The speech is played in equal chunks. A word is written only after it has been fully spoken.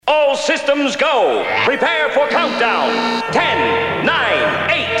systems go. Prepare for countdown. 10,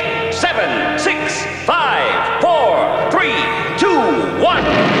 9, 8, 7, 6, 5, 4, 3, 2, 1.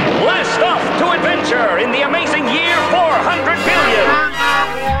 Blast off to adventure in the amazing year 400 billion.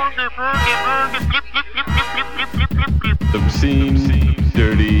 Obscene,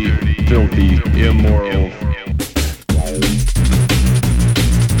 dirty, filthy, immoral.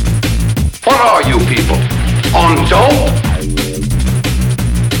 What are you people? On dope?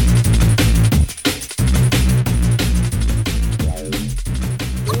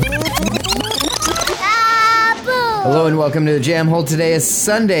 Hello and welcome to the Jam Hole. Today is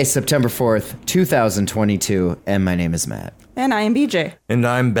Sunday, September 4th, 2022, and my name is Matt. And I am BJ. And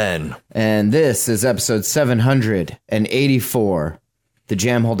I'm Ben. And this is episode 784,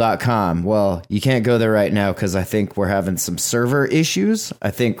 thejamhole.com. Well, you can't go there right now because I think we're having some server issues.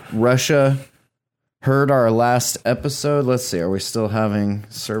 I think Russia heard our last episode. Let's see, are we still having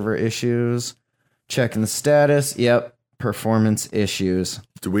server issues? Checking the status. Yep, performance issues.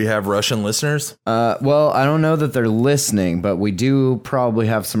 Do we have Russian listeners? Well, I don't know that they're listening, but we do probably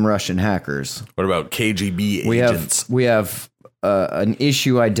have some Russian hackers. What about KGB agents? We have an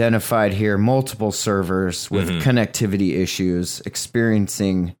issue identified here, multiple servers with connectivity issues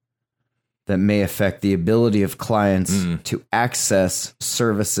experiencing that may affect the ability of clients to access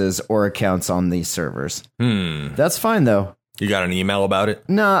services or accounts on these servers. That's fine, though. You got an email about it?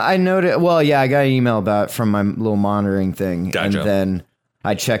 No, I noted. Well, yeah, I got an email about it from my little monitoring thing. Gotcha. And then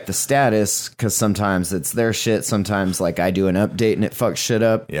I check the status because sometimes it's their shit. Sometimes like I do an update and it fucks shit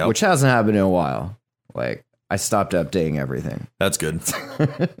up, which hasn't happened in a while. Like I stopped updating everything. That's good.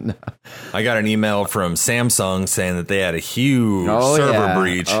 No. I got an email from Samsung saying that they had a huge server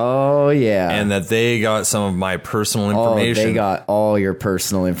breach. Oh, yeah. And that they got some of my personal information. Oh, they got all your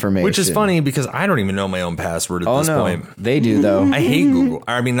personal information. Which is funny because I don't even know my own password at this point. They do, though. I hate Google.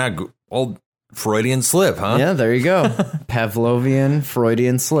 I mean, not Google. Old Freudian slip, huh? Yeah, there you go. Pavlovian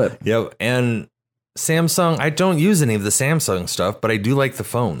Freudian slip. Yep. And Samsung, I don't use any of the Samsung stuff, but I do like the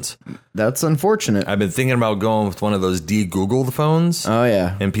phones. That's unfortunate. I've been thinking about going with one of those de-Googled phones. Oh,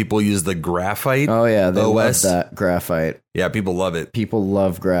 yeah. And people use the graphite. Oh, yeah. They OS. love that graphite. Yeah, people love it. People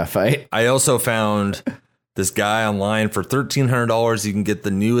love graphite. I also found this guy online for $1,300. You can get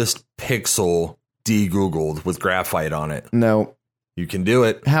the newest Pixel de-Googled with graphite on it. No. You can do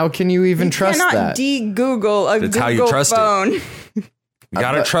it. How can you even trust that? You cannot de-Google a That's Google how you trust phone. You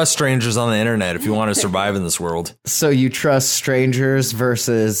gotta trust strangers on the internet if you want to survive in this world. So you trust strangers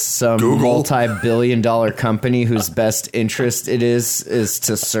versus some Google. multi-billion-dollar company whose best interest it is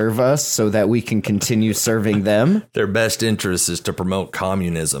to serve us so that we can continue serving them? Their best interest is to promote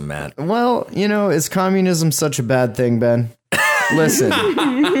communism, Matt. Well, you know, is communism such a bad thing, Ben? Listen,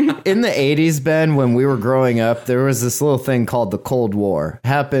 in the 80s, Ben, when we were growing up, there was this little thing called the Cold War.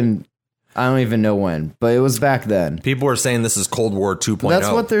 Happened, I don't even know when, but it was back then. People are saying this is Cold War 2.0. That's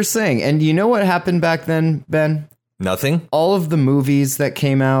what they're saying. And you know what happened back then, Ben? Nothing. All of the movies that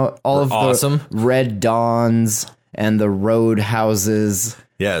came out, all of the Red Dawns and the Roadhouses.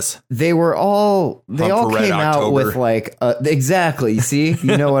 Yes. They all came out with like, exactly. See,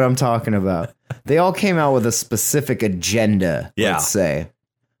 you know what I'm talking about. They all came out with a specific agenda, let's say.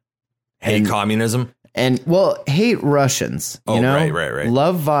 Hate communism? And, well, hate Russians, you know? Right.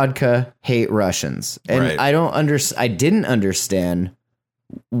 Love vodka, hate Russians. And I didn't understand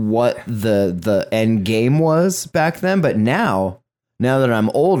what the end game was back then, but now that I'm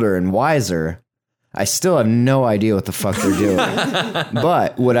older and wiser, I still have no idea what the fuck they're doing.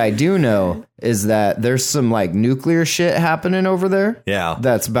 But what I do know is that there's some like nuclear shit happening over there. Yeah.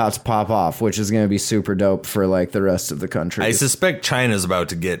 That's about to pop off, which is going to be super dope for like the rest of the country. I suspect China's about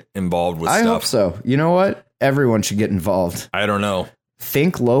to get involved with stuff. I hope so. You know what? Everyone should get involved. I don't know.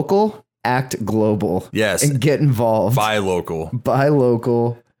 Think local, act global. Yes. And get involved. Buy local. Buy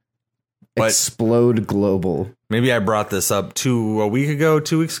local. But explode global. Maybe I brought this up 2 weeks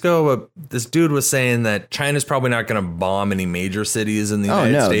ago, but this dude was saying that China's probably not going to bomb any major cities in the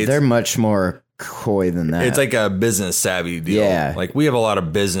United States. They're much more coy than that. It's like a business savvy deal. Yeah. Like we have a lot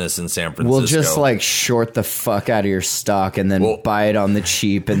of business in San Francisco. We'll just like short the fuck out of your stock and then buy it on the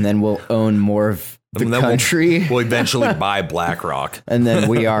cheap and then we'll own more of the country. We'll eventually buy BlackRock. And then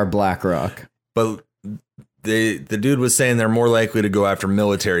we are BlackRock. But the dude was saying they're more likely to go after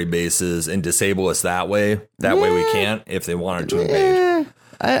military bases and disable us that way. That way we can't if they wanted to invade.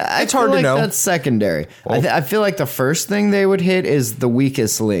 It's hard to know. That's secondary. Well, I feel like the first thing they would hit is the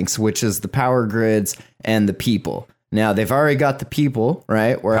weakest links, which is the power grids and the people. Now, they've already got the people,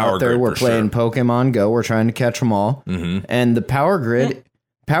 right? We're out there. We're playing Pokemon Go. We're trying to catch them all. Mm-hmm. And the power grid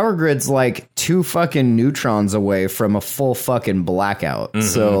power grid's like 2 fucking neutrons away from a full fucking blackout.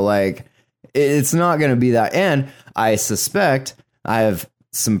 So like it's not going to be that. And I suspect I have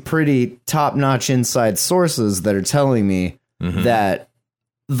some pretty top-notch inside sources that are telling me that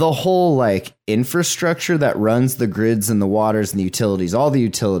the whole like infrastructure that runs the grids and the waters and the utilities, all the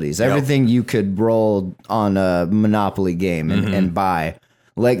utilities, everything you could roll on a Monopoly game and buy,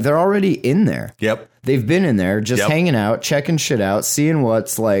 like they're already in there. Yep. They've been in there just hanging out, checking shit out, seeing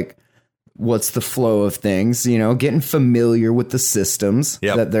what's the flow of things, you know, getting familiar with the systems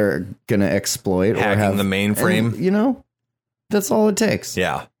that they're going to exploit. Hacking or have the mainframe. And, you know, that's all it takes.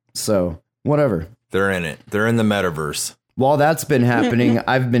 Yeah. So whatever. They're in it. They're in the metaverse. While that's been happening,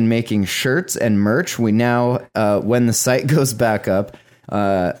 I've been making shirts and merch. We now, when the site goes back up,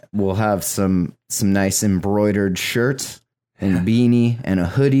 we'll have some nice embroidered shirts and beanie and a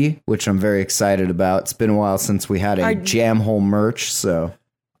hoodie, which I'm very excited about. It's been a while since we had a jam hole merch. So,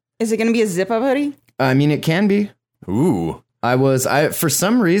 is it going to be a zip up hoodie? I mean, it can be. Ooh. I for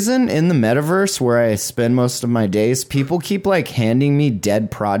some reason in the metaverse where I spend most of my days, people keep like handing me dead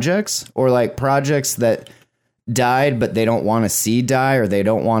projects or like projects that died but they don't want to see die, or they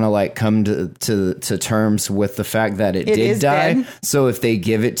don't want to like come to terms with the fact that it did die dead. So if they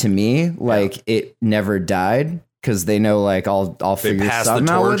give it to me, like it never died, because they know like I'll figure something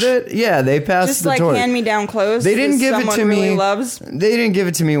out with it. Yeah, they passed just the like torch. hand me down clothes. They didn't give it to me. Really loves. They didn't give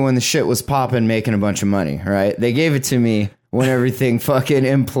it to me when the shit was popping, making a bunch of money. Right? They gave it to me when everything fucking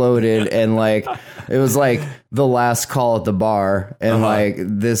imploded, and like it was like the last call at the bar, and like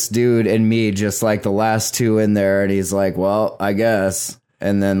this dude and me just like the last two in there, and he's like, well, I guess,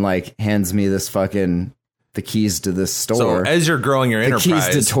 and then like hands me this fucking the keys to this store. So as you're growing your enterprise,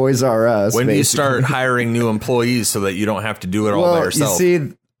 keys to Toys R Us, when basically. you start hiring new employees so that you don't have to do it all by yourself. You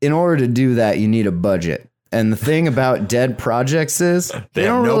see, in order to do that, you need a budget. And the thing about dead projects is they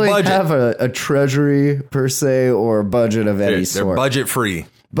don't no really budget. have a treasury per se or a budget of any sort. They're budget free.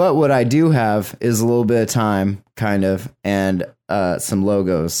 But what I do have is a little bit of time, kind of, and some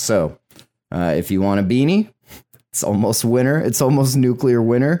logos. So if you want a beanie, it's almost winter. It's almost nuclear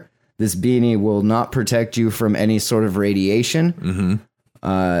winter. This beanie will not protect you from any sort of radiation.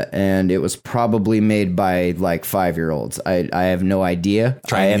 And it was probably made by like 5-year-olds. I have no idea.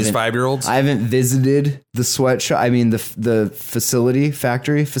 Chinese 5-year-olds? I haven't visited the sweatshop. I mean, the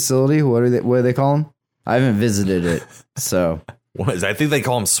factory facility. What do they call them? I haven't visited it. So I think they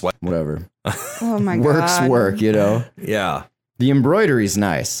call them sweat. Whatever. Oh my god. Work's work, you know? Yeah. The embroidery's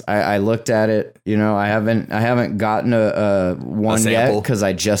nice. I looked at it. You know, I haven't gotten a one yet because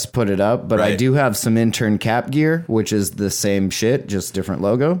I just put it up. But I do have some intern cap gear, which is the same shit, just different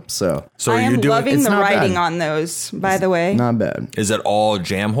logo. So I am loving the writing bad. on those. By the way, not bad. Is it all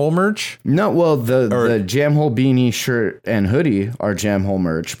jam hole merch? No, well the jam hole beanie, shirt, and hoodie are jam hole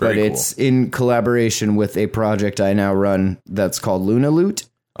merch, but it's in collaboration with a project I now run that's called Luna Loot.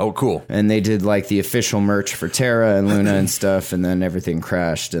 Oh, cool. And they did like the official merch for Terra and Luna and stuff, and then everything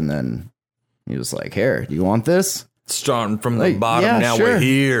crashed, and then he was like, here, do you want this? Starting from the bottom, now we're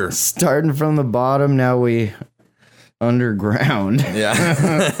here. Starting from the bottom, now we underground.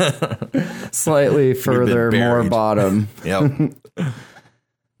 Yeah. Slightly further, more bottom. Yep.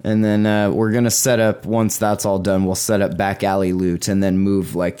 And then we're going to set up, once that's all done, we'll set up back alley loot and then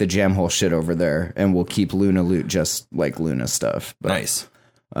move like the jam hole shit over there, and we'll keep Luna loot just like Luna stuff. But, nice.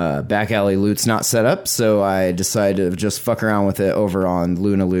 Back alley loot's not set up, so I decided to just fuck around with it over on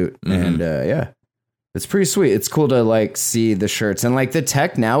Luna Loot, and yeah, it's pretty sweet. It's cool to like see the shirts, and like the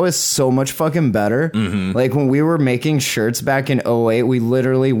tech now is so much fucking better. Like when we were making shirts back in 2008, we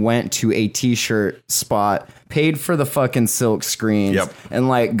literally went to a t-shirt spot, paid for the fucking silk screens, and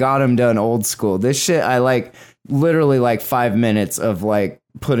like got them done old school. This shit, I like literally like 5 minutes of like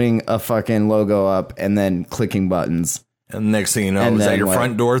putting a fucking logo up and then clicking buttons. And next thing you know, is at your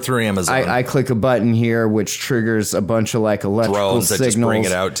front door through Amazon. I click a button here, which triggers a bunch of like electrical drones signals that just bring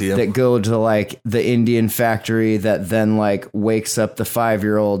it out to you, that go to like the Indian factory that then like wakes up the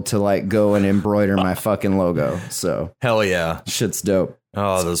 5-year-old to like go and embroider my fucking logo. So hell yeah, shit's dope.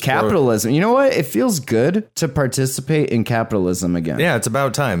 Oh, those capitalism. You know what? It feels good to participate in capitalism again. Yeah, it's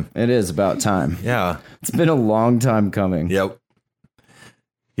about time. It is about time. Yeah. It's been a long time coming. Yep.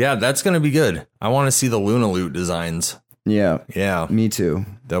 Yeah, that's going to be good. I want to see the Luna Loot designs. Yeah. Yeah. Me too.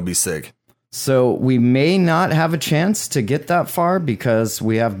 They'll be sick. So we may not have a chance to get that far because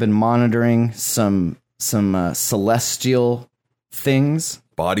we have been monitoring some celestial things.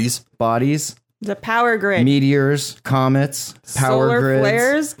 Bodies. The power grid. Meteors, comets, power solar grids.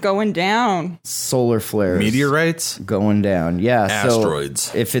 flares going down. Solar flares. Meteorites going down. Yeah. Asteroids.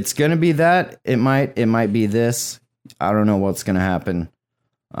 So if it's going to be that, it might be this. I don't know what's going to happen.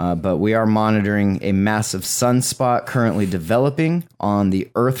 But we are monitoring a massive sunspot currently developing on the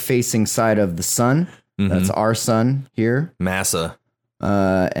Earth-facing side of the sun. That's our sun here. Massa.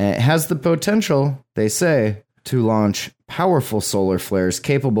 And it has the potential, they say, to launch powerful solar flares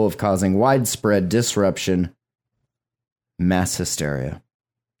capable of causing widespread disruption, mass hysteria.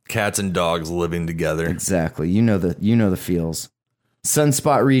 Cats and dogs living together. Exactly. You know the feels.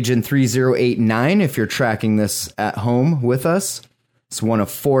 Sunspot region 3089, if you're tracking this at home with us. It's one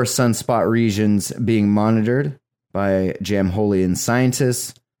of 4 sunspot regions being monitored by Jamholian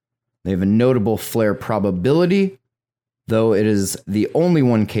scientists. They have a notable flare probability, though it is the only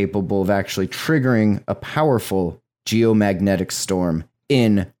one capable of actually triggering a powerful geomagnetic storm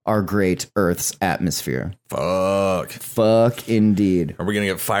in our great Earth's atmosphere. Fuck indeed. Are we going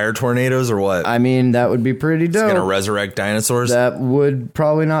to get fire tornadoes or what? I mean, that would be pretty dope. It's going to resurrect dinosaurs? That would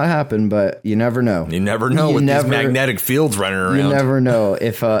probably not happen, but you never know. You never know with these magnetic fields running around. You never know.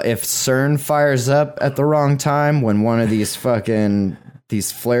 If CERN fires up at the wrong time when one of these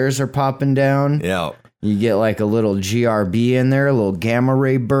flares are popping down, yeah, you get like a little GRB in there, a little gamma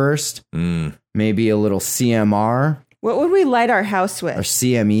ray burst, maybe a little CMR. What would we light our house with? Or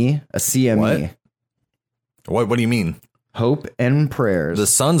CME, a CME. What do you mean? Hope and prayers. The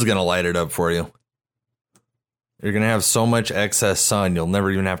sun's going to light it up for you. You're going to have so much excess sun, you'll never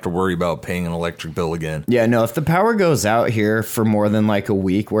even have to worry about paying an electric bill again. Yeah, no, if the power goes out here for more than like a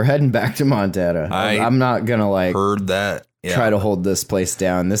week, we're heading back to Montana. I'm not going to heard that. Yeah. Try to hold this place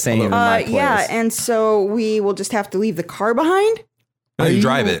down. This ain't even my place. Yeah, and so we will just have to leave the car behind? No, you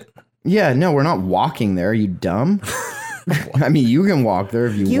drive it. Yeah, no, we're not walking there. Are you dumb? I mean, you can walk there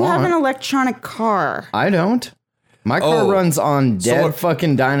if you want. You have an electronic car. I don't. My car runs on dead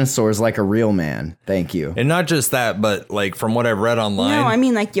fucking dinosaurs like a real man. Thank you. And not just that, but like from what I've read online. No, I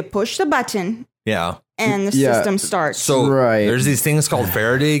mean like you push the button. Yeah. And the system starts. So there's these things called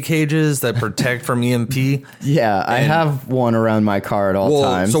Faraday cages that protect from EMP. Yeah, I have one around my car at all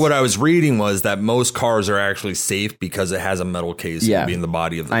times. So what I was reading was that most cars are actually safe because it has a metal casing being the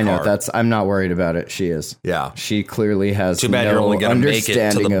body of the car. I know, I'm not worried about it. She is. Yeah. She clearly has Too bad you're only going to make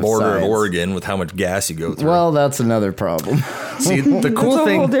it to the border of Oregon with how much gas you go through. Well, that's another problem. See, the cool that's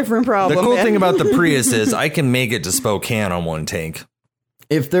thing, a whole different problem. The cool thing about the Prius is I can make it to Spokane on one tank.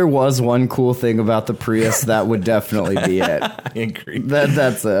 If there was one cool thing about the Prius, that would definitely be it. I agree.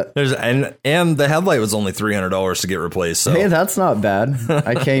 That's it. And the headlight was only $300 to get replaced. So. Hey, that's not bad.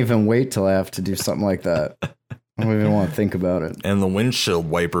 I can't even wait till I have to do something like that. I don't even want to think about it. And the windshield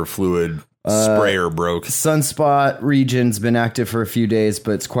wiper fluid sprayer broke. Sunspot region's been active for a few days,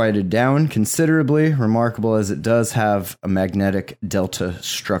 but it's quieted down considerably, remarkable as it does have a magnetic delta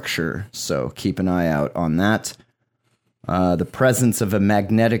structure. So keep an eye out on that. The presence of a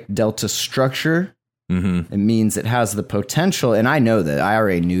magnetic delta structure, it means it has the potential, and I know that. I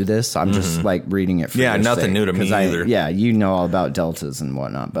already knew this. I'm just like reading it for nothing new to me either. Yeah, you know all about deltas and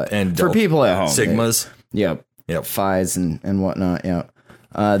whatnot, but for people at home. Sigmas. Yep. Phi's and whatnot,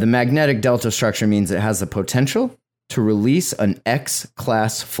 the magnetic delta structure means it has the potential to release an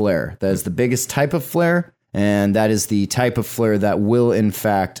X-class flare. That is the biggest type of flare, and that is the type of flare that will, in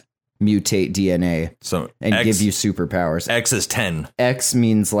fact, mutate DNA and give you superpowers. X is 10. X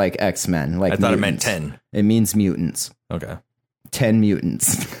means like X-Men. Like I thought mutants. it meant 10. It means mutants. Okay. 10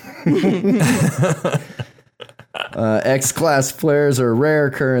 mutants. X-class flares are a rare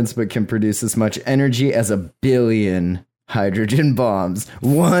occurrence, but can produce as much energy as 1 billion hydrogen bombs.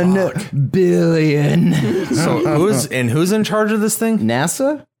 1 billion. So who's in charge of this thing?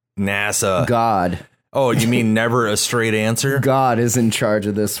 NASA? God. Oh, you mean never a straight answer? God is in charge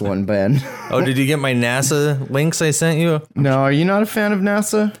of this one, Ben. Oh, did you get my NASA links I sent you? No, are you not a fan of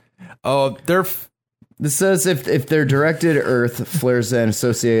NASA? Oh, This says if they're directed at Earth, flares and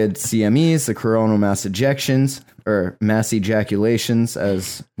associated CMEs, the coronal mass ejections, or mass ejaculations,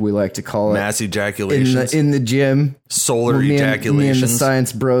 as we like to call it. Mass ejaculations. In the gym. Solar ejaculations. Me and the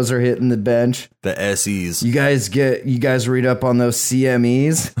science bros are hitting the bench. The SEs. You guys read up on those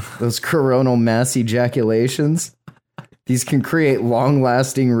CMEs, those coronal mass ejaculations. These can create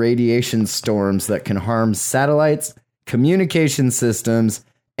long-lasting radiation storms that can harm satellites, communication systems,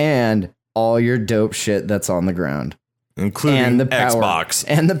 and all your dope shit that's on the ground. Including the Xbox.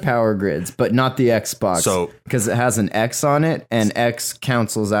 And the power grids, but not the Xbox. Because it has an X on it, and X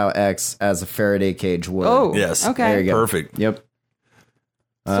cancels out X as a Faraday cage would. Oh, yes. Okay. There you go. Perfect. Yep.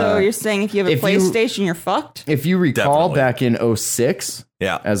 So you're saying if you have a PlayStation, you're fucked? If you recall, back in 2006,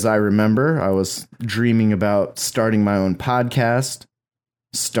 as I remember, I was dreaming about starting my own podcast,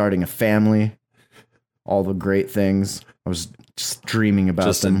 starting a family, all the great things. I was just dreaming about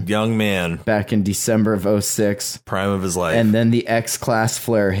Just them. a young man, Back in December of 06. prime of his life. And then the X-Class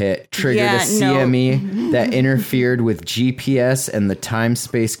flare hit, triggered a CME that interfered with GPS and the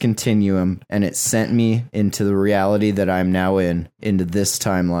time-space continuum, and it sent me into the reality that I'm now into this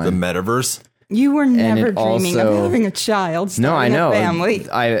timeline. The metaverse? You were never dreaming of also- having a child, No, I starting know. a family.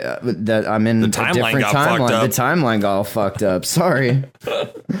 That I'm in The a timeline different got fucked timeline. up. The timeline got all fucked up. Sorry.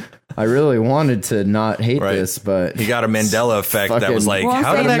 I really wanted to not hate Right. this, but He got a Mandela effect that was like, Well, I'm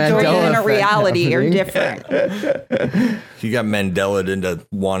how did saying that dream go? Mandela and a effect reality are happening. different. He got Mandela'd into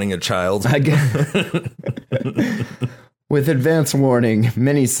wanting a child. I get. With advance warning,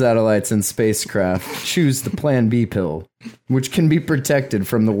 many satellites and spacecraft choose the Plan B pill, which can be protected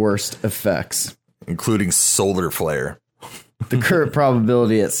from the worst effects. Including solar flare. The current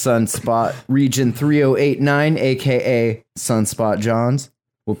probability at Sunspot Region 3089, aka Sunspot Johns,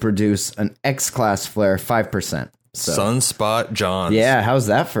 will produce an X-Class flare 5%. So, Sunspot Johns. yeah, how's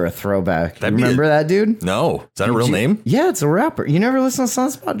that for a throwback? You That'd be remember that dude? No. Is that a real name? Yeah, it's a rapper. You never listen to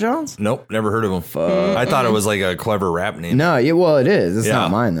Sunspot Johns? Nope. Never heard of him. I thought it was like a clever rap name. No, well, it is. It's Yeah.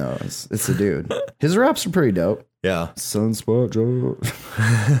 not mine, though. It's a dude. His raps are pretty dope. Yeah. Sunspot Johns.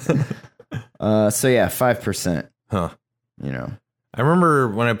 So, yeah, 5%. Huh. You know. I remember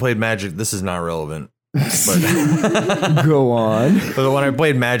when I played Magic. This is not relevant. But, Go on. but when I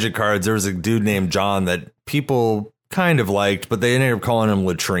played Magic cards, there was a dude named John that people kind of liked, but they ended up calling him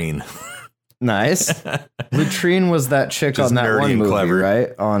Latrine. Nice. Latrine was that chick Just on that nerdy one and movie, clever. right?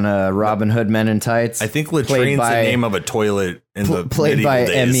 On Robin Hood Men in Tights. I think Latrine's the name of a toilet in the played by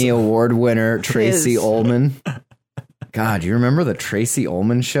medieval days. Emmy Award winner Tracy Is. Ullman. God, you remember the Tracy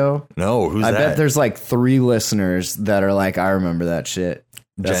Ullman show? No, who's I that? bet there's like 3 listeners that are like, I remember that shit.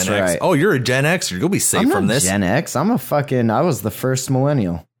 That's Gen X. right. Oh, you're a Gen Xer. You'll be safe I'm from not this. Gen X. I was the first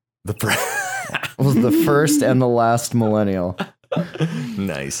millennial. The I was the first and the last millennial.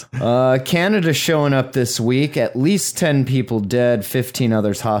 nice. Canada showing up this week. At least 10 people dead, 15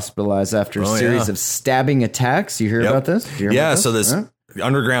 others hospitalized after a series of stabbing attacks. You hear Yep. about this? Do you hear Yeah, about so this Huh?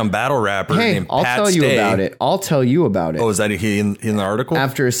 underground battle rapper Hey, named I'll Pat tell you Stay. about it. I'll tell you about it. Oh, is that he in the article?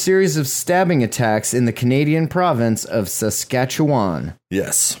 After a series of stabbing attacks in the Canadian province of Saskatchewan,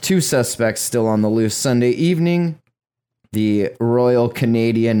 Yes. 2 suspects still on the loose Sunday evening, the Royal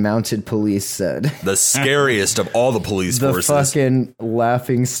Canadian Mounted Police said. The scariest of all the police The forces. fucking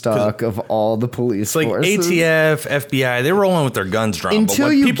laughing stock of all the police It's like forces. ATF, FBI, they roll in with their guns drawn. Until but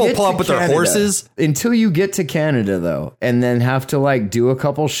when you people get pull to up with their Canada. horses, Until you get to Canada, though, and then have to like do a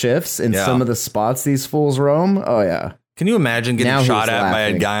couple shifts in Yeah. some of the spots these fools roam. Oh yeah, can you imagine getting Now shot who's at by a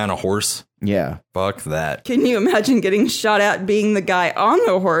laughing? guy on a horse? yeah. Fuck that. Can you imagine getting shot at being the guy on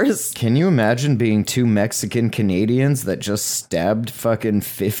the horse? Can you imagine being 2 Mexican Canadians that just stabbed fucking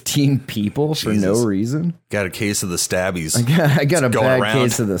 15 people for no Jesus. reason? Got a case of the stabbies. I got a going bad around.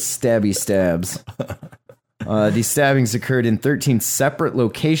 case of the stabby stabs. These stabbings occurred in 13 separate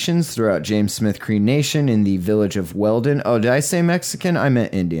locations throughout James Smith Cree Nation in the village of Weldon. Oh, did I say Mexican? I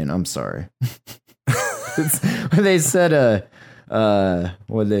meant Indian. I'm sorry. They said,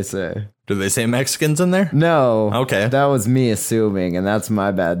 what did they say? Did they say Mexicans in there? No. Okay. That was me assuming, and that's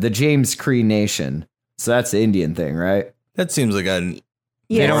my bad. The James Cree Nation. So that's the Indian thing, right? That seems like a... They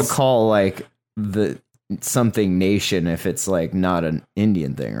Yes. don't call like the something nation if it's like not an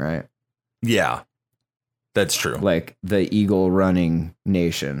Indian thing, right? Yeah. That's true. Like the eagle running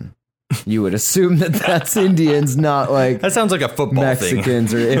nation. You would assume that that's Indians, not like That sounds like a football thing.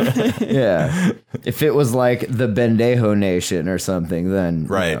 Mexicans or yeah. If it was like the Bendejo Nation or something, then you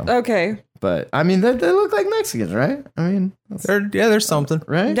Right. know. Okay, But I mean, they look like Mexicans, right? I mean, that's, There's something.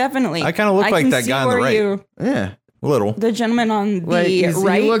 right? definitely. I kinda look like can that see guy on the where right. you- Yeah. Little. the gentleman on the Like he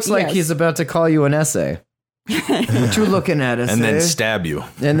right. looks like yes. he's about to call you an essay. What you looking at, essay? And then stab you.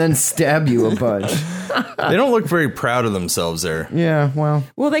 And then stab you a bunch. They don't look very proud of themselves there. Yeah, well,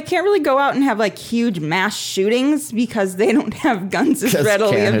 Well, they can't really go out and have like huge mass shootings because they don't have guns as 'Cause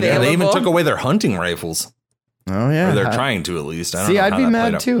readily Canada. Yeah, available. they even took away their hunting rifles. oh yeah. Or they're trying to, at least. I don't See, know I'd how be that mad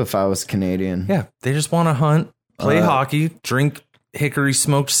played out. too if I was Canadian. Yeah, they just want to hunt, play hockey, drink hickory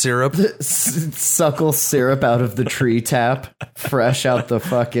smoked syrup. Suckle syrup out of the tree tap, fresh out the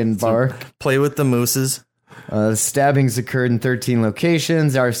fucking bark. Play with the mooses. The stabbings occurred in 13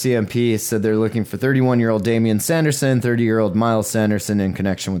 locations. RCMP said they're looking for 31-year-old Damian Sanderson, 30-year-old Miles Sanderson in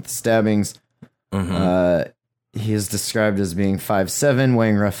connection with the stabbings. He is described as being 5'7",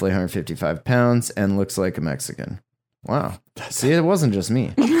 weighing roughly 155 pounds, and looks like a Mexican. Wow. See, it wasn't just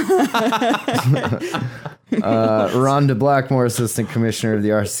me. Rhonda Blackmore, Assistant Commissioner of the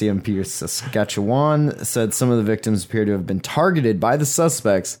RCMP of Saskatchewan, said some of the victims appear to have been targeted by the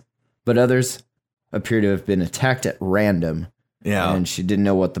suspects, but others appear to have been attacked at random. Yeah. And she didn't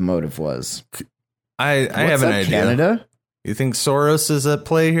know what the motive was. I have an idea. Canada? You think Soros is at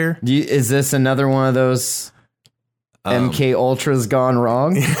play here? Is this another one of those MK Ultras gone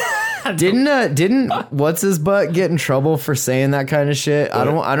wrong? Didn't what's his butt get in trouble for saying that kind of shit?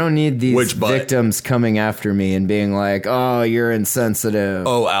 I don't need these victims coming after me and being like, "Oh, you're insensitive."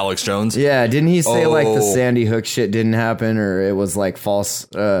 Oh, Alex Jones. Yeah, didn't he say like the Sandy Hook shit didn't happen or it was like false?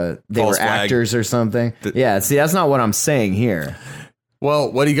 They were actors or something. Yeah, see, that's not what I'm saying here.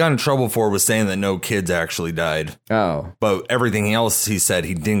 Well, what he got in trouble for was saying that no kids actually died. Oh. But everything else he said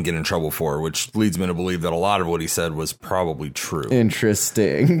he didn't get in trouble for, which leads me to believe that a lot of what he said was probably true.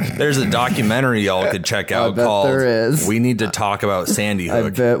 Interesting. There's a documentary y'all could check out called there is. We Need to Talk About Sandy Hook. I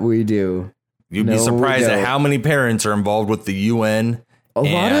bet we do. You'd be surprised at how many parents are involved with the UN. A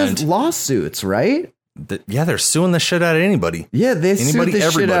lot of lawsuits, right? Yeah, they're suing the shit out of anybody. Yeah, they sue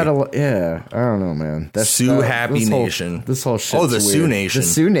the shit out of... Yeah, I don't know, man. Happy Nation. This whole shit. Oh, the Sioux Nation. The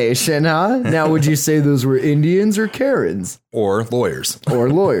Sioux Nation, huh? Now, would you say those were Indians or Karens? Or lawyers.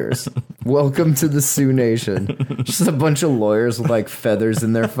 Welcome to the Sioux Nation. Just a bunch of lawyers with like feathers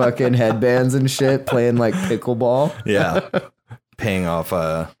in their fucking headbands and shit, playing like pickleball. Yeah. Paying off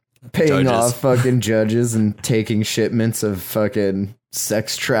fucking judges and taking shipments of fucking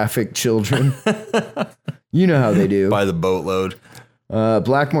sex trafficked children. You know how they do. By the boatload.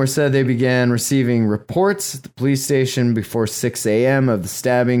 Blackmore said they began receiving reports at the police station before 6 a.m. of the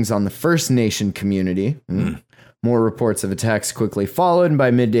stabbings on the First Nation community. More reports of attacks quickly followed, and by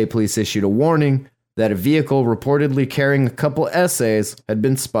midday, police issued a warning that a vehicle reportedly carrying a couple essays had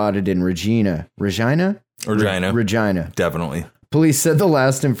been spotted in Regina. Regina. Definitely. Police said the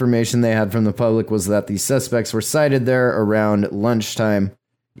last information they had from the public was that the suspects were sighted there around lunchtime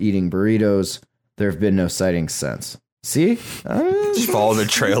eating burritos. There have been no sightings since. See? Just followed a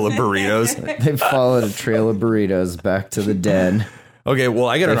trail of burritos. They followed a trail of burritos back to the den. Okay, well,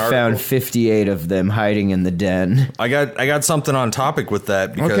 I got an article. Found 58 of them hiding in the den. I got something on topic with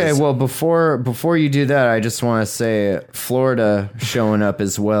that. Because okay, well, before you do that, I just want to say Florida showing up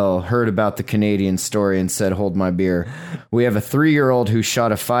as well. Heard about the Canadian story and said, "Hold my beer." We have a 3-year-old who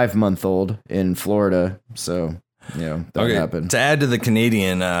shot a 5-month-old in Florida. So, that happened. To add to the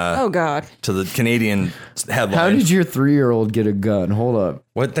Canadian... oh, God. To the Canadian headline. How did your 3-year-old get a gun? Hold up.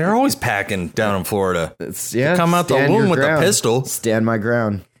 What? They're always packing down in Florida. They come out the womb with a pistol. Stand my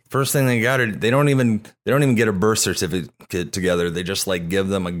ground. First thing they got, they don't even get a birth certificate together. They just like give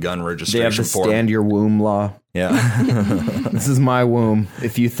them a gun registration. They have the stand your womb law. Yeah. This is my womb.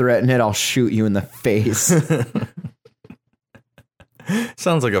 If you threaten it, I'll shoot you in the face.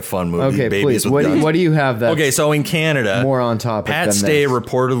 Sounds like a fun movie. Okay, Babies please. What do you have? That's okay, so in Canada, more on topic. Pat Stay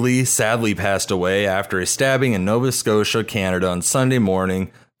reportedly sadly passed away after a stabbing in Nova Scotia, Canada, on Sunday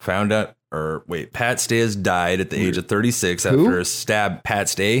morning. Pat Stay has died at the age of 36 after a stab. Pat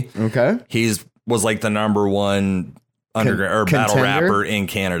Stay. Okay, was like the number one underground or battle rapper in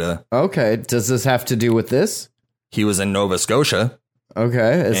Canada. Okay, does this have to do with this? He was in Nova Scotia.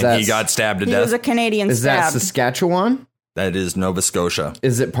 Okay, he got stabbed to death. He was a Canadian. Is that Saskatchewan? That is Nova Scotia.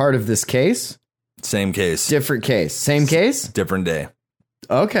 Is it part of this case? Same case. Different case. Same case? Different day.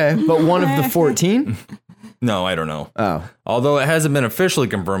 Okay, but one of the 14? No, I don't know. Oh. Although it hasn't been officially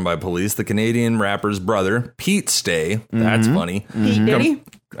confirmed by police, the Canadian rapper's brother, Pete Stay, that's funny. Pete Diddy?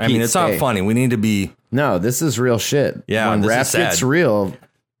 I mean, it's not funny. We need to be... No, this is real shit. Yeah, when this rap is sad. gets real...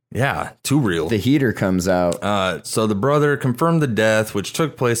 Yeah, too real. The heater comes out. So the brother confirmed the death, which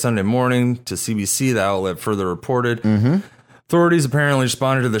took place Sunday morning to CBC, the outlet further reported. Authorities apparently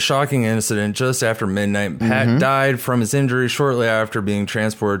responded to the shocking incident just after midnight. Pat died from his injuries shortly after being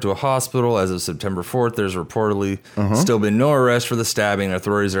transported to a hospital. As of September 4th, there's reportedly still been no arrest for the stabbing.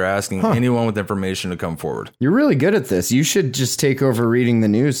 Authorities are asking anyone with information to come forward. You're really good at this. You should just take over reading the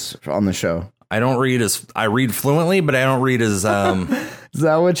news on the show. I read fluently, but I don't read as... Is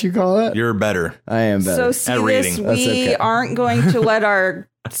that what you call it? You're better. I am better. So see this, we aren't going to let our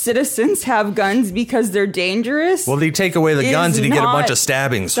citizens have guns because they're dangerous. Well, they take away the guns and you get a bunch of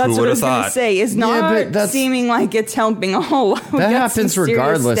stabbings. That's Who would have thought? What I was going to say. It's not seeming like it's helping a whole lot. That happens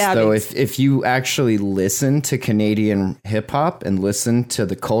regardless, though. If you actually listen to Canadian hip hop and listen to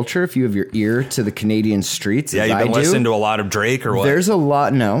the culture, if you have your ear to the Canadian streets, yeah, you've been listening to a lot of Drake or what? There's a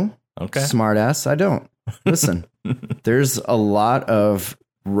lot. No. Okay. Smart ass. I don't. Listen, there's a lot of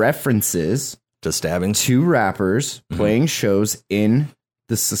references to stabbing to rappers playing shows in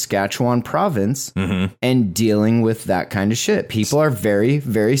the Saskatchewan province and dealing with that kind of shit. People are very,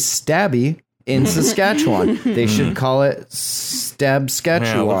 very stabby in Saskatchewan. They should call it Stab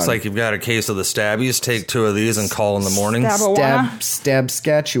Saskatchewan. Yeah, looks like you've got a case of the stabbies. Take 2 of these and call in the morning. Stab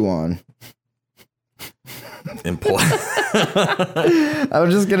Saskatchewan. I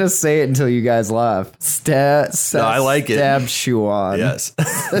was just gonna say it until you guys laugh. No, I like it. Stab Shuan. Yes.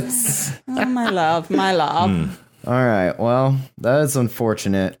 Oh, my love. All right. Well, that is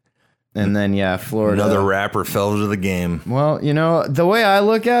unfortunate. And then, yeah, Florida. Another rapper fell to the game. Well, you know, the way I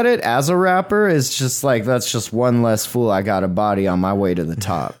look at it as a rapper is just like, that's just one less fool I got a body on my way to the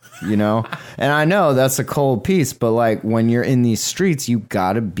top, you know? And I know that's a cold piece, but like when you're in these streets, you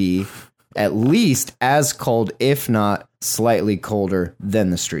gotta be at least as cold, if not slightly colder than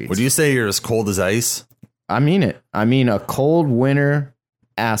the streets. Would you say you're as cold as ice? I mean it. I mean a cold winter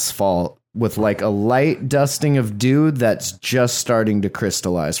asphalt with like a light dusting of dew that's just starting to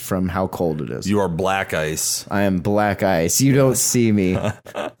crystallize from how cold it is. You are black ice. I am black ice. You don't see me. You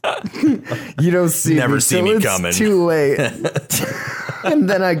don't see Never me. see me It's coming. too late. And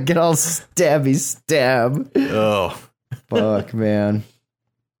then I get all stabby stab. Oh, Fuck, man.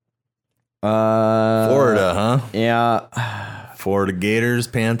 Florida, huh? Yeah. Florida Gators,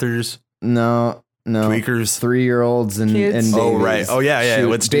 Panthers, No. Tweakers. 3-year-olds and Kids. babies. Oh, right. Oh, yeah.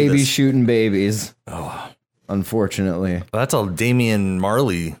 Let's do babies this. shooting babies. Oh, Unfortunately. that's a Damian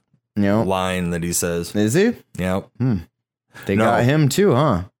Marley No. line that he says. Is he? Yeah. They No. got him too,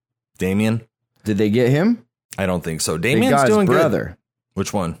 huh? Damien? Did they get him? I don't think so. They Damien's got his doing brother. good.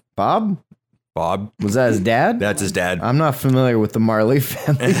 Which one? Bob? Bob? Was that his dad? That's his dad. I'm not familiar with the Marley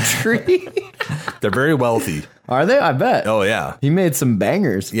family tree. They're very wealthy. Are they? I bet. Oh, yeah. He made some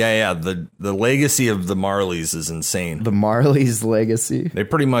bangers. Yeah. The legacy of the Marleys is insane. The Marley's legacy. They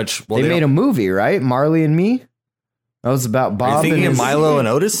pretty much... Well, They made a movie, right? Marley and Me? That was about Bob Are you thinking and of his... Milo and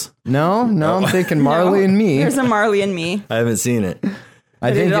Otis? No, I'm thinking Marley and Me. There's a Marley and Me. I haven't seen it.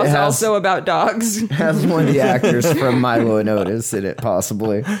 I think It's it has, also about dogs. has one of the actors from Milo and Otis in it,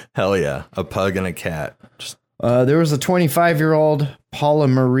 possibly. Hell yeah. A pug and a cat. Just There was a 25-year-old Paula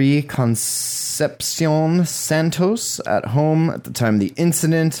Marie Concepcion Santos at home at the time of the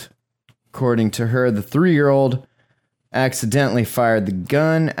incident. According to her, the 3-year-old accidentally fired the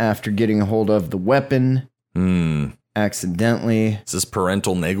gun after getting a hold of the weapon. Accidentally. Is this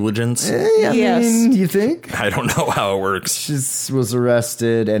parental negligence? Yes. You think? I don't know how it works. She was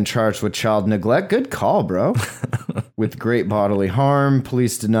arrested and charged with child neglect. Good call, bro. With great bodily harm.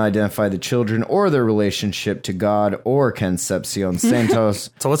 Police did not identify the children or their relationship to God or Concepcion Santos.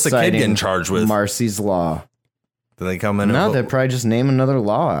 So what's the kid citing getting charged with? Marcy's Law. Do they come in? No, they'd probably just name another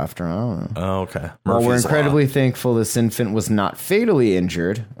law after. I don't know. Oh, okay. Well, we're Murphy's incredibly thankful this infant was not fatally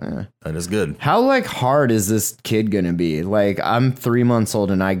injured. Law. That is good. How, like, hard is this kid gonna be? Like, I'm 3 months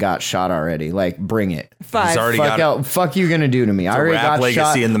old and I got shot already. Like, bring it. 5. He's already Fuck got out. Fuck you gonna do to me? I already rap got legacy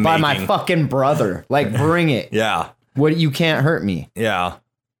shot in the by my making. fucking brother. Like, bring it. Yeah. What? You can't hurt me. Yeah.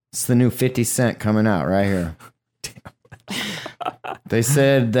 It's the new 50 Cent coming out right here. They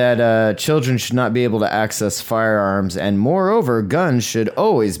said that children should not be able to access firearms, and moreover, guns should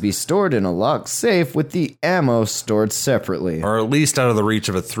always be stored in a locked safe with the ammo stored separately. Or at least out of the reach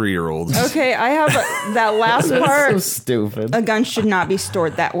of a 3-year-old. Okay, I have that last So part. stupid. A gun should not be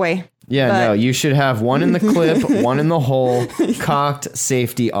stored that way. Yeah, But- no, you should have one in the clip, one in the hole, cocked,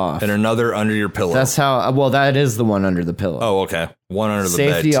 safety off. And another under your pillow. That's how, well, that is the one under the pillow. Oh, okay. One under the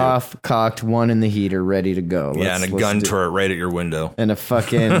bed, Safety too. off, cocked, one in the heater, ready to go. Yeah, and a gun turret right at your window. And a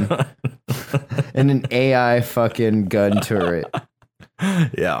fucking, and an AI fucking gun turret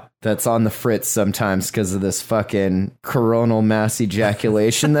Yeah. that's on the fritz sometimes because of this fucking coronal mass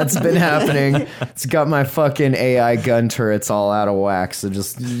ejaculation that's been happening. It's got my fucking AI gun turrets all out of whack, so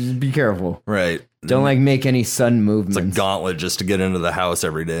just be careful. Right. Don't like make any sudden It's a movements. gauntlet just to get into the house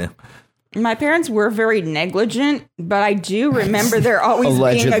every day. My parents were very negligent, but I do remember there always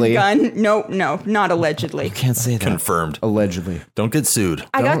Allegedly. being a gun. No, not allegedly. Can't say that. Confirmed. Allegedly. Don't get sued.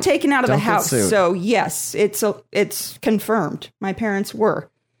 I got taken out of the don't get house, sued. so yes, it's confirmed. My parents were.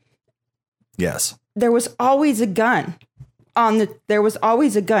 Yes. There was always a gun there was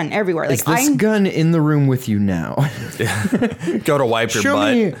always a gun everywhere. Is this gun in the room with you now? Go to wipe your Show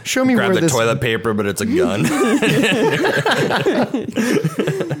butt. me- show me grab where the this- toilet paper, but it's a gun.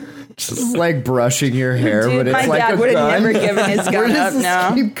 Just like brushing your hair, Dude, but it's my like dad a would have gun. never given his Where gun does up this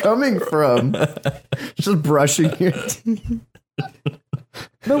now. keep coming from? Just brushing your teeth.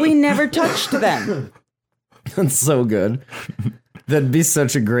 But we never touched them. That's so good. That'd be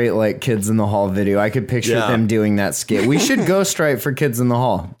such a great like Kids in the Hall video. I could picture Yeah. them doing that skit. We should ghostwrite for Kids in the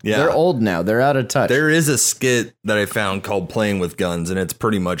Hall. Yeah. They're old now. They're out of touch. There is a skit that I found called Playing with Guns, and it's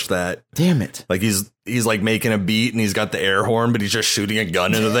pretty much that. Damn it. Like he's like making a beat and he's got the air horn, but he's just shooting a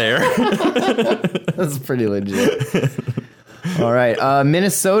gun into the air. That's pretty legit. All right.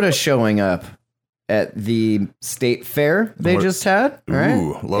 Minnesota showing up. at the state fair they just had. Right?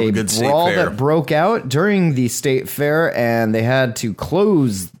 Ooh, love a good state brawl fair. that broke out during the state fair, and they had to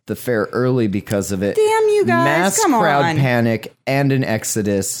close the fair early because of it. Damn you guys, Mass come crowd on. panic and an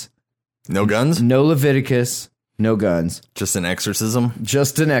exodus. No guns? No Leviticus, no guns. Just an exorcism?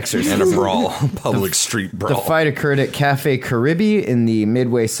 Just an exorcism. And a brawl. Public street brawl. The fight occurred at Cafe Caribe in the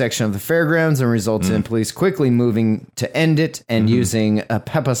midway section of the fairgrounds and resulted in police quickly moving to end it and using a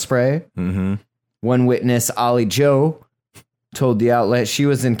pepper spray. One witness, Ollie Joe, told the outlet she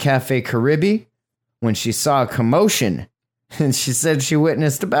was in Cafe Caribe when she saw a commotion, and she said she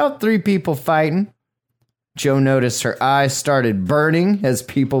witnessed about 3 people fighting. Joe noticed her eyes started burning as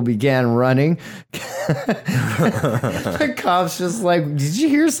people began running. The cops just like, did you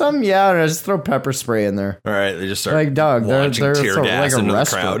hear something? Yeah, and I just throw pepper spray in there. All right, they just start Like, dog, they're tear so, gas like a into the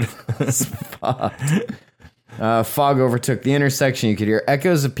restaurant. crowd. Fog overtook the intersection. You could hear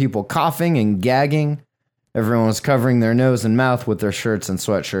echoes of people coughing and gagging. Everyone was covering their nose and mouth with their shirts and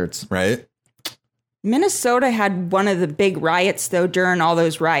sweatshirts. Right? Minnesota had one of the big riots, though, during all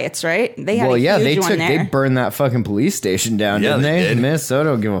those riots, right? They had they one there. they burned that fucking police station down, Yeah, didn't they they? did. Minnesota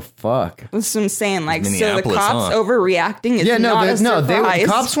don't give a fuck. That's what I'm saying. Like, so the Minneapolis, cops huh? overreacting is not a the surprise.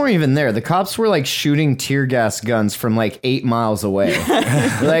 cops weren't even there. The cops were like shooting tear gas guns from like 8 miles away.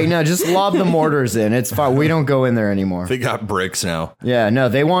 Like, no, just lob the mortars in. It's fine. We don't go in there anymore. They got bricks now. Yeah, no,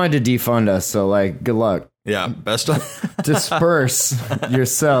 they wanted to defund us. So like, good luck. Yeah, best of... Disperse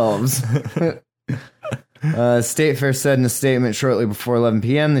yourselves. State Fair said in a statement shortly before 11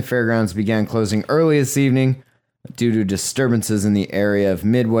 p.m. the fairgrounds began closing early this evening due to disturbances in the area of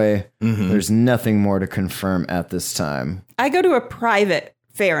Midway. There's nothing more to confirm at this time. I go to a private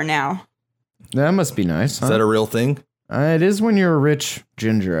fair now. That must be nice. Huh? Is that a real thing? It is when you're a rich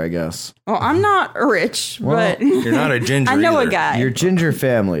ginger, I guess. Well, I'm not rich, but You're not a ginger I know either. a guy. Your ginger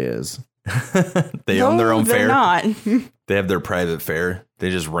family is. They own their own they're fair? not. They have their private fair. They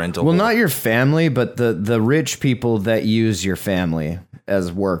just rent a Well, whole- not your family, but the rich people that use your family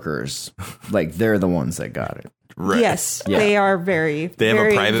as workers. Like, they're the ones that got it. Right. Yes, Yeah. they are very, They have a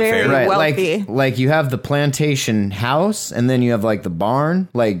very, private very fair? Right, wealthy. like you have the plantation house, and then you have like the barn.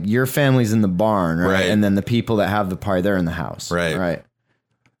 Like your family's in the barn, right? Right. And then the people that have the party, they're in the house, Right.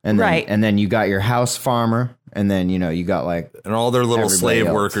 And then, Right. and then you got your house farmer, and then you got like And all their little Everybody slave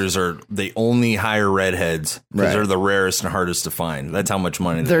else. workers they only hire redheads because Right. they're the rarest and hardest to find. That's how much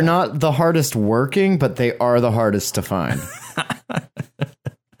money they're have. not the hardest working, but they are the hardest to find.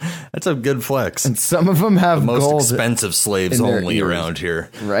 That's a good flex. And some of them have Most gold, expensive slaves in their only ears. around here.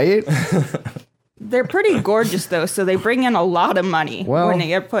 right? They're pretty gorgeous, though, so they bring in a lot of money Well- when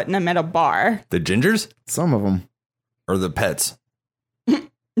you're putting them at a bar. The gingers Some of them. or the pets?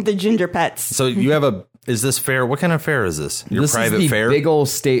 The ginger pets. So you have is this fair? What kind of fair is this? Your This private is the fair? big old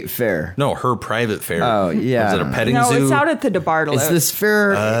state fair. No, her private fair. Oh, yeah, Is I it a don't know. petting No, zoo? it's out at the DeBartolo. It's this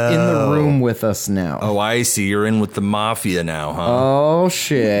fair in the room with us now. Oh, I see. You're in with the mafia now, huh? Oh,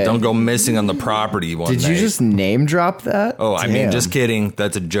 shit. Don't go missing on the property one Did you night. just name drop that? Oh, I mean, Damn. just kidding.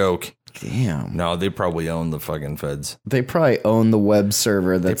 That's a joke. Damn. No, they probably own the fucking feds. They probably own the web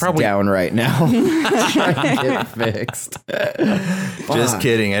server that's probably- down right now. Trying to get fixed. Just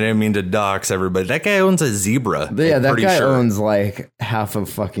kidding. I didn't mean to dox everybody. That guy owns a zebra. Yeah, I'm that pretty guy sure. owns like half of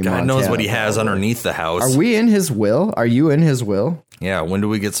fucking God Montana. knows what he has underneath the house. Are we in his will? Are you in his will? Yeah, when do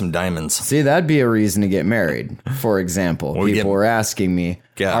we get some diamonds? See, that'd be a reason to get married, for example. We People get- were asking me.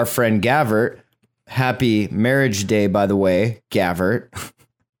 Yeah. Our friend Gavert, happy marriage day, by the way, Gavert.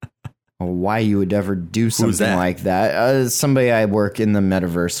 Why you would ever do something that? like that? Somebody I work in the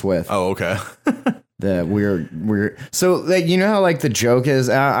metaverse with. Oh, okay. That we're so like, you know how like the joke is,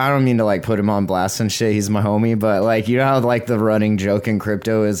 I don't mean to like put him on blast and shit, he's my homie, but like, you know how like the running joke in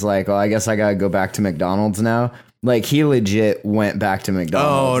crypto is like, well, I guess I gotta go back to McDonald's now. Like, he legit went back to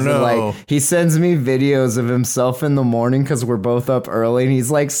McDonald's. Oh, no. Like, he sends me videos of himself in the morning because we're both up early, and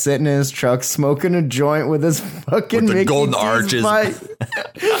he's like sitting in his truck smoking a joint with his fucking With the Mickey golden D's arches. bike.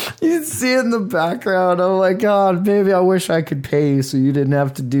 You can see it in the background. Oh my God, baby, I wish I could pay you so you didn't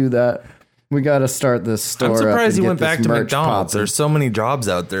have to do that. We got to start this store. I'm up surprised and he get went this back to merch McDonald's. popping. There's so many jobs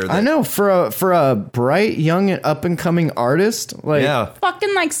out there. I know, for a bright, young, and up and coming artist, like, Yeah.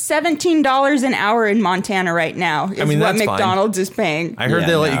 Fucking like $17 an hour in Montana right now is mean, what that's fine. McDonald's is paying. I heard Yeah,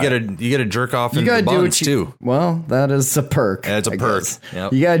 they let no. you get a jerk off you in gotta the do buns what you. too. Well, that is a perk. Yeah, it's a I perk. guess.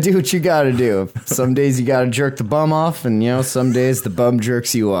 Yep. You gotta do what you gotta do. Some days you gotta jerk the bum off, and some days the bum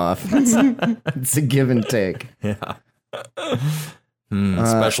jerks you off. It's a give and take.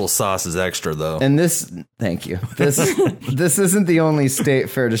 Special sauce is extra though. And thank you. This isn't the only state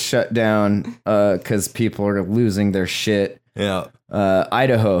fair to shut down because people are losing their shit. Yeah.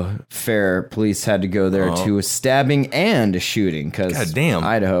 Idaho Fair police had to go there to a stabbing and a shooting because God damn.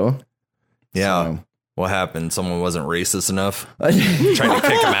 Idaho. Yeah. So. What happened? Someone wasn't racist enough? Trying to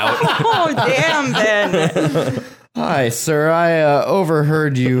kick him out? Oh, damn, Ben. Hi, sir. I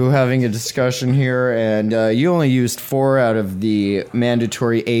overheard you having a discussion here, and you only used 4 out of the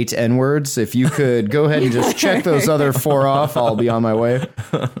mandatory 8 N-words. If you could go ahead and just check those other 4 off, I'll be on my way.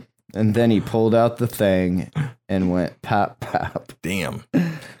 And then he pulled out the thing and went pap, pap. Damn.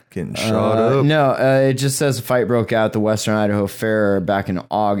 Getting shot up. No, it just says a fight broke out at the Western Idaho Fair back in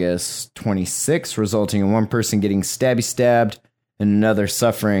August 26, resulting in one person getting stabbed and another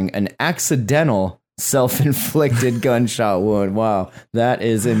suffering an accidental self-inflicted gunshot wound. Wow, that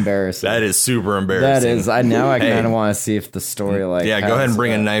is embarrassing. That is super embarrassing. That is. I kind of want to see if the story go ahead and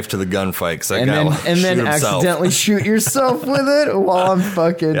bring a knife to the gunfight because and then accidentally shoot yourself with it while I'm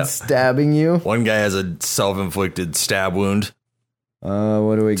fucking stabbing you. One guy has a self-inflicted stab wound.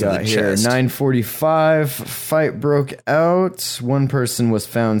 What do we got here? 9:45. Fight broke out. One person was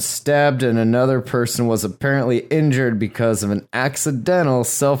found stabbed, and another person was apparently injured because of an accidental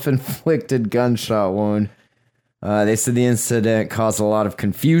self-inflicted gunshot wound. They said the incident caused a lot of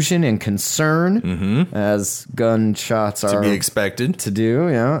confusion and concern, as gunshots are to be expected to do.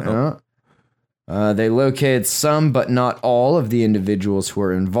 Yeah. They located some, but not all, of the individuals who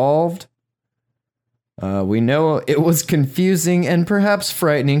were involved. We know it was confusing and perhaps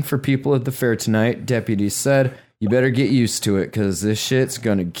frightening for people at the fair tonight, deputies said. You better get used to it because this shit's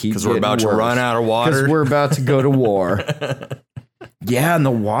going to keep because we're about to run out of water. Because we're about to go to war. Yeah, and the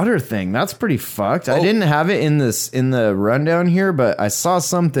water thing, that's pretty fucked. I didn't have it in the rundown here, but I saw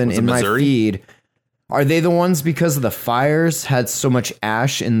something in my feed. Are they the ones because of the fires had so much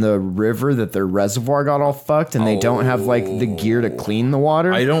ash in the river that their reservoir got all fucked and they don't have like the gear to clean the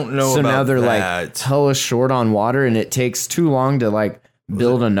water? I don't know. So about now they're that. like hella short on water and it takes too long to like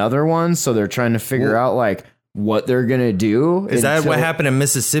build another one. So they're trying to figure out like what they're gonna do. Is that what happened in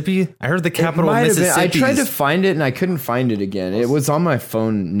Mississippi? I heard the capital of Mississippi. I tried to find it and I couldn't find it again. It was on my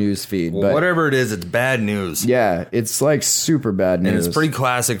phone news feed. Well, but whatever it is, it's bad news. Yeah, it's like super bad news. And it's pretty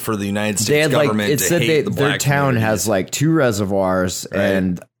classic for the United States government to hate the black their town communities. has like 2 reservoirs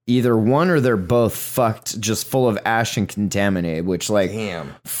and either one or they're both fucked, just full of ash and contaminated, which like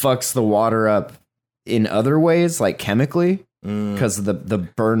fucks the water up in other ways, like chemically. Because of the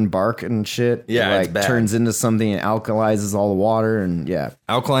burned bark and shit. Yeah, like it's bad. turns into something and alkalizes all the water and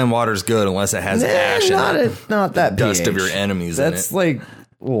alkaline water's good unless it has ash in it. Not that dust pH. of your enemies. That's in it. like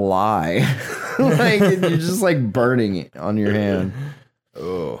lie. Like you're just like burning it on your hand.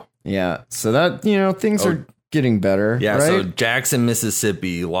 Oh yeah. So that things are getting better. Yeah. right? So Jackson,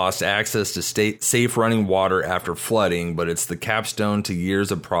 Mississippi, lost access to safe running water after flooding, but it's the capstone to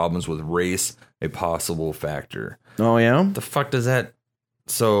years of problems with race, a possible factor. Oh yeah. The fuck does that?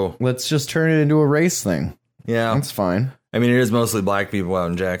 So let's just turn it into a race thing. Yeah, that's fine. I mean, it is mostly black people out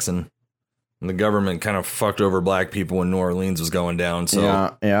in Jackson, and the government kind of fucked over black people when New Orleans was going down.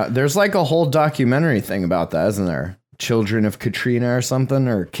 So yeah. There's like a whole documentary thing about that, isn't there? Children of Katrina or something,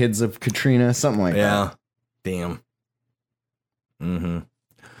 or Kids of Katrina, something like that. Yeah. Damn. Mm-hmm.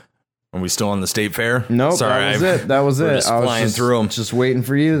 Are we still on the state fair? Nope. Sorry, that was it. Just flying through them. Just waiting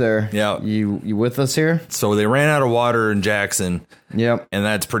for you there. Yeah. You with us here? So they ran out of water in Jackson. Yep. And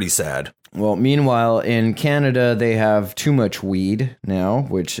that's pretty sad. Well, meanwhile, in Canada, they have too much weed now,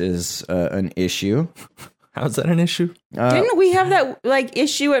 which is an issue. How's that an issue? Didn't we have that like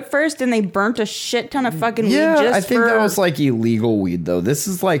issue at first and they burnt a shit ton of fucking weed? Yeah, I think that was like illegal weed though. This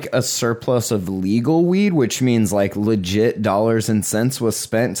is like a surplus of legal weed, which means like legit dollars and cents was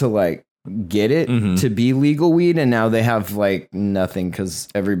spent to like get it to be legal weed, and now they have like nothing because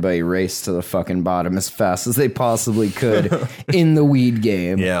everybody raced to the fucking bottom as fast as they possibly could in the weed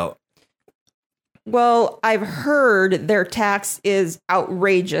game. Yeah. Well, I've heard their tax is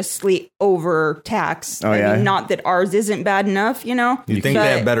outrageously overtaxed. Oh, I mean, not that ours isn't bad enough, You think they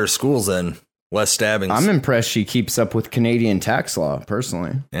have better schools then? Less stabbings. I'm impressed she keeps up with Canadian tax law,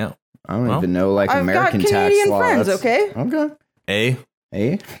 personally. Yeah. I don't even know like I've American got tax Canadian law. friends, okay? Okay.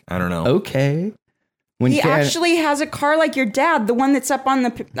 I don't know. Okay. He actually has a car like your dad, the one that's up on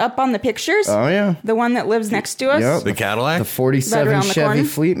the pictures. Oh yeah, the one that lives next to us. Yep. The Cadillac, the '47 Chevy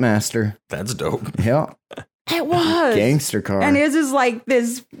Fleetmaster. That's dope. Yeah, it was gangster car, and his is like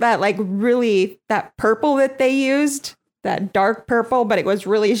that purple that they used, that dark purple, but it was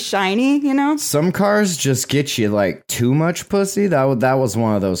really shiny. Some cars just get you like too much pussy. That was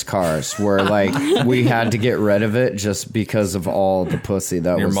one of those cars where like we had to get rid of it just because of all the pussy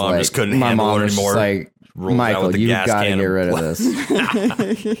that Your was mom like, just couldn't my handle mom it was anymore. Just like, Michael, you gotta get rid of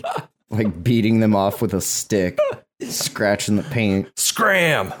this. Like beating them off with a stick. Scratching the paint.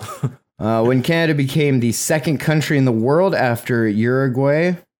 Scram! When Canada became the second country in the world after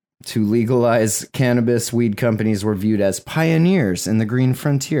Uruguay to legalize cannabis, weed companies were viewed as pioneers in the green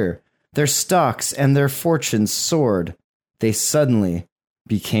frontier. Their stocks and their fortunes soared. They suddenly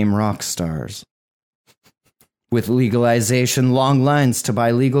became rock stars. With legalization, long lines to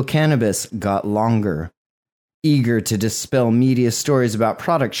buy legal cannabis got longer. Eager to dispel media stories about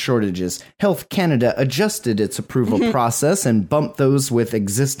product shortages, Health Canada adjusted its approval process and bumped those with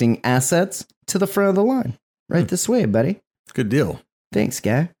existing assets to the front of the line. Right this way, buddy. Good deal. Thanks,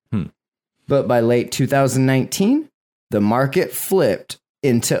 guy. But by late 2019, the market flipped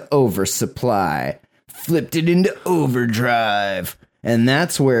into oversupply. Flipped it into overdrive. And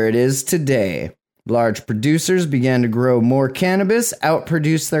that's where it is today. Large producers began to grow more cannabis,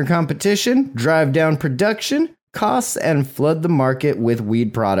 outproduce their competition, drive down production costs, and flood the market with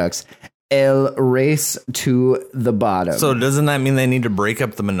weed products. El race to the bottom. So doesn't that mean they need to break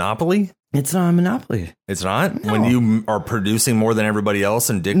up the monopoly? It's not a monopoly. It's not? No. When you are producing more than everybody else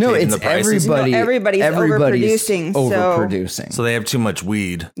and dictating the prices? Everybody's overproducing. So they have too much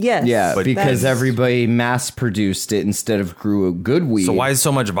weed. Yes. Yeah, But because that's- everybody mass produced it instead of grew a good weed. So why is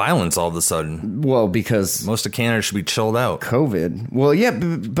so much violence all of a sudden? Well, because Most of Canada should be chilled out. COVID. Well, yeah,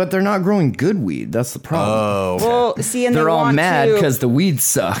 but they're not growing good weed. That's the problem. Oh, okay. Well, see, and They're they all want mad to, because the weed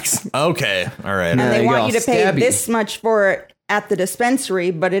sucks. Okay. All right. and Yeah. they they want all you to pay stab you. this much for it at the dispensary,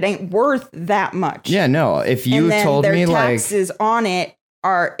 but it ain't worth that much. Yeah, no. If you and then told their me taxes on it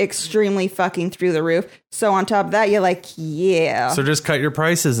are extremely fucking through the roof. So on top of that, you're like, yeah, So just cut your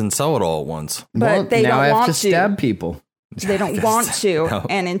prices and sell it all at once. but well, they now don't I have want to stab people. They don't want to, No.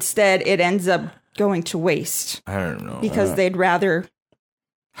 and instead it ends up going to waste I don't know. because they'd rather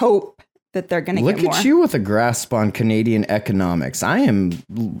hope that they're going to Look get more. at you with a grasp on Canadian economics.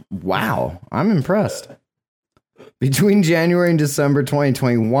 Wow, I'm impressed. Between January and December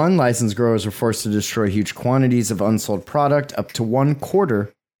 2021, licensed growers were forced to destroy huge quantities of unsold product, up to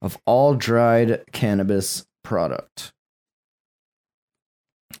 1/4 of all dried cannabis product.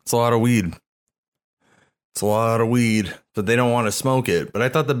 It's a lot of weed. It's a lot of weed, but they don't want to smoke it. But I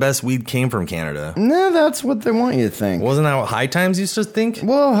thought the best weed came from Canada. No, that's what they want you to think. Wasn't that what High Times used to think?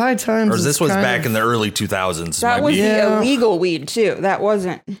 Well, High Times. Or this was kind back of- in the early 2000s. that might was be. Yeah. the illegal weed too. That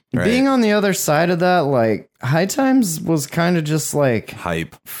wasn't. Right. Being on the other side of that, like High Times was kind of just like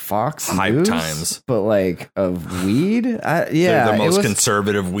hype. Fox Hype News, Times. but like of weed. Yeah, They're the most it was,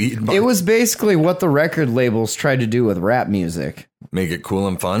 conservative weed. it was basically what the record labels tried to do with rap music Make it cool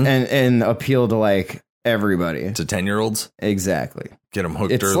and fun and appeal to like everybody. to 10-year-olds. Exactly. Get them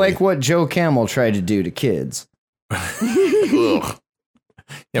hooked It's early. like what Joe Camel tried to do to kids. Ugh.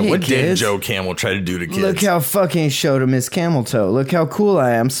 Yeah, Hey, what did kids. Joe Camel try to do to kids? Look how fucking showed him his camel toe. Look how cool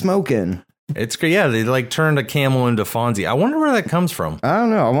I am smoking. It's great. Yeah, they like turned a camel into Fonzie. I wonder where that comes from. I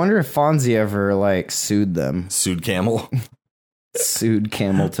don't know. I wonder if Fonzie ever like sued them. Sued camel. Sued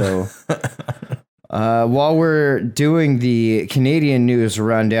camel toe. While we're doing the Canadian news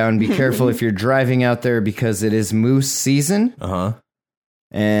rundown, be careful if you're driving out there because it is moose season. Uh-huh.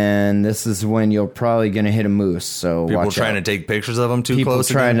 And this is when you're probably going to hit a moose. So People watch trying out. to take pictures of them too People close.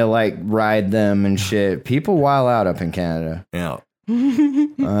 trying to like ride them and shit. People wild out up in Canada. Yeah.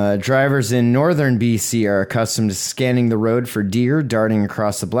 Drivers in northern BC are accustomed to scanning the road for deer darting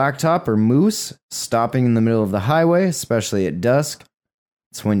across the blacktop or moose stopping in the middle of the highway, especially at dusk.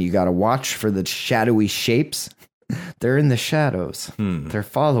 It's when you got to watch for the shadowy shapes. They're in the shadows. They're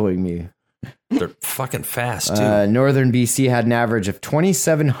following me. They're fucking fast, too. Northern BC had an average of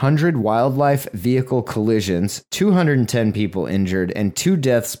 2,700 wildlife vehicle collisions, 210 people injured, and 2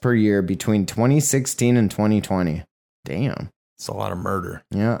 deaths per year between 2016 and 2020. Damn. It's a lot of murder.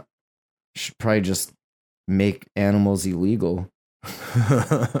 Yeah. Should probably just make animals illegal.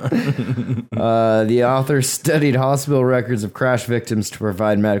 The author studied hospital records of crash victims to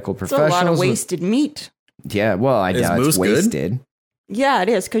provide medical It's a professionals. lot of with- wasted meat. Yeah, well, I Is doubt moose it's good? wasted. Yeah, it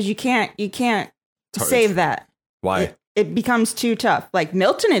is because you can't hard. save that. Why? It becomes too tough. Like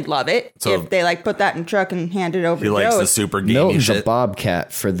Milton would love it So- if they like put that in a truck and hand it over He to likes Joe. the super gamey Milton's a shit.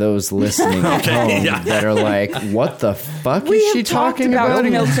 bobcat for those listening at home yeah. that are like, what the fuck We is have she talked talking about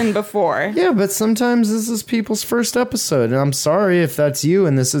about? Milton before. Yeah, but sometimes this is people's first episode, and I'm sorry if that's you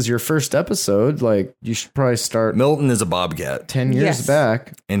and this is your first episode. Like, you should probably start Milton is a bobcat, 10 years Yes.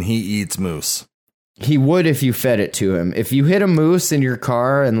 back. and he eats moose. He would if you fed it to him. If you hit a moose in your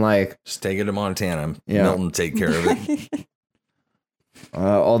car and like, Just take it to Montana. Yeah. Milton take care of it.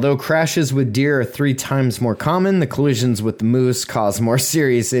 Although crashes with deer are 3 times more common, the collisions with the moose cause more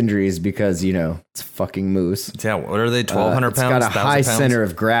serious injuries because, it's a fucking moose. Yeah, what are they, 1,200 pounds? It's got a 1,000 high pounds? center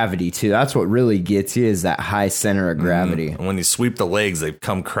of gravity, too. That's what really gets you is that high center of gravity. And when you sweep the legs, they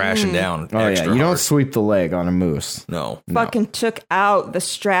come crashing down. Oh, yeah. extra You don't hard. sweep the leg on a moose. No. Fucking took out the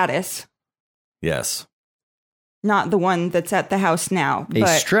Stratus. Yes. Not the one that's at the house now. A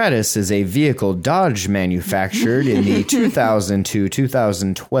Stratus is a vehicle Dodge manufactured in the 2000 to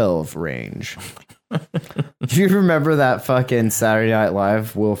 2012 range. Do you remember that fucking Saturday Night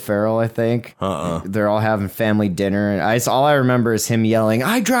Live, Will Ferrell, I think? They're all having family dinner, and all I remember is him yelling,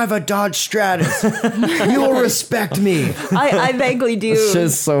 "I drive a Dodge Stratus. You will respect me." I vaguely do. It's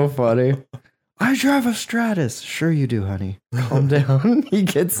just so funny. "I drive a Stratus." "Sure you do, honey. Calm down." He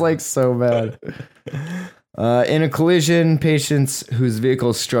gets so mad. In a collision, patients whose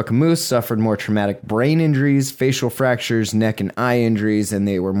vehicles struck a moose suffered more traumatic brain injuries, facial fractures, neck and eye injuries, and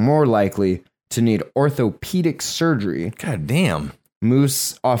they were more likely to need orthopedic surgery. God damn.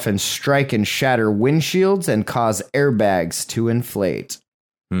 Moose often strike and shatter windshields and cause airbags to inflate.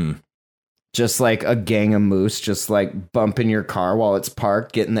 Just like a gang of moose, just bumping your car while it's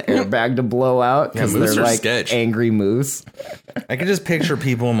parked, getting the airbag to blow out because moose they're are sketch. angry moose. I can just picture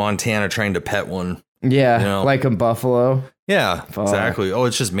people in Montana trying to pet one. Yeah, like a buffalo. Yeah, exactly. Oh,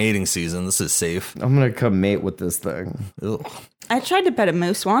 it's just mating season. This is safe. I'm going to come mate with this thing. Ugh. I tried to pet a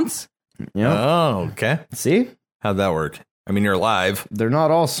moose once. Yeah. Oh, okay. See? How'd that work? I mean, you're alive. They're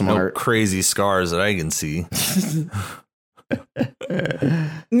not all No smart. crazy scars that I can see.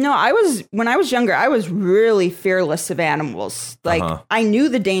 No, when I was younger, I was really fearless of animals. I knew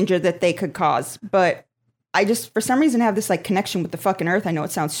the danger that they could cause, but I just, for some reason, have this connection with the fucking earth. I know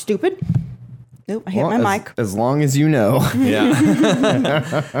it sounds stupid. Nope, I hit my mic. As long as you know.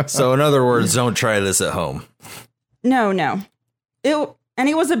 Yeah. So in other words, don't try this at home. No. And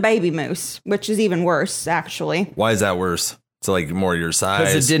he was a baby moose, which is even worse, actually. Why is that worse? It's more your size.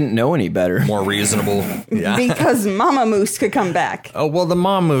 Because it didn't know any better. More reasonable. Yeah. Because Mama Moose could come back. Oh, well, the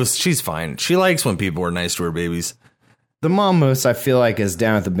mom moose, she's fine. She likes when people are nice to her babies. The mom moose, I feel is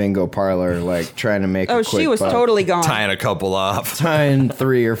down at the bingo parlor, trying to make a quick she was buck. totally gone. Tying a couple off. Tying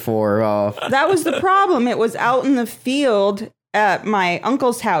 3 or 4 off. That was the problem. It was out in the field at my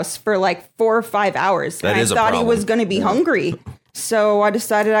uncle's house for 4 or 5 hours. That and is I a thought he problem. was going to be hungry. So I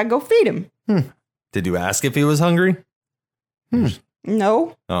decided I'd go feed him. Did you ask if he was hungry?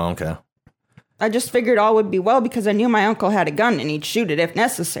 No. Oh, okay. I just figured all would be well because I knew my uncle had a gun and he'd shoot it if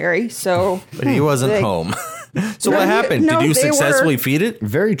necessary. So, But he wasn't home. So No, what happened? no, Did you they successfully feed it?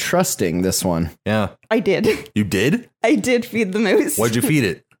 Very trusting, this one. Yeah. I did. You did? I did feed the moose. What'd you feed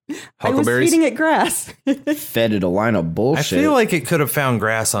it? I was Huckleberries? feeding it grass. Fed it a line of I bullshit. feel like it could have found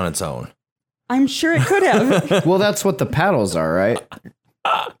grass on its own. I'm sure it could have. Well, that's what the paddles are, right?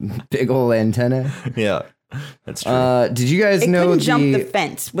 Big old antenna. Yeah. That's true. Did you guys It know couldn't jump the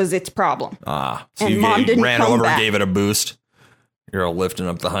fence was its problem. So and you Mom didn't ran come over back. and gave it a boost. You're all lifting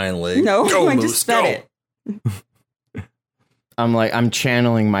up the hind leg. No, Go, I moose, just fed go. it. I'm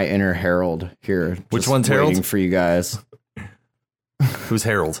channeling my inner Harold here. Which just one's waiting Harold? for you guys. Who's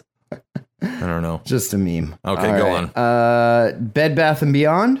Harold? I don't know. Just a meme. Okay, All go right. on. Bed Bath &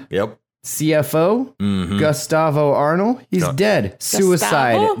 Beyond, Yep. CFO, Mm-hmm. Gustavo Arnold. He's dead.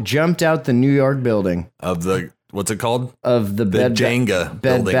 Suicide. Gustavo? Jumped out the New York building Of the, what's it called? of the Bed Jenga Bed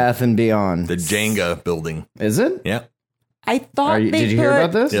building. Bath & Beyond. The Jenga building. Is it? Yeah. I thought Did they you hear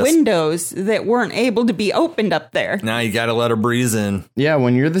about put this? Yes. windows that weren't able to be opened up there. Now you got to let a breeze in. Yeah,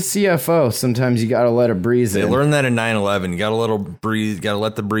 when you're the CFO, sometimes you got to let a breeze They in. learned that in 9/11. You got to let a breeze. Got to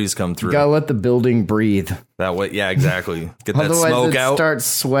let the breeze come through. You got to let the building breathe. That way, yeah, exactly. Get that Otherwise, smoke it out. starts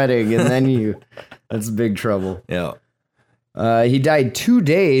sweating, and then that's big trouble. Yeah. He died 2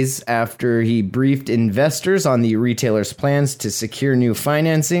 days after he briefed investors on the retailer's plans to secure new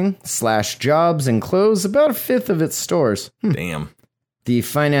financing, slash jobs, and close about a fifth of its stores. Damn. The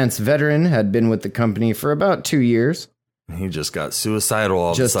finance veteran had been with the company for about 2 years. He just got suicidal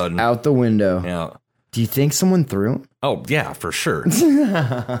all Just of a sudden. out the window. Yeah. Do you think someone threw him? Oh, yeah, for sure.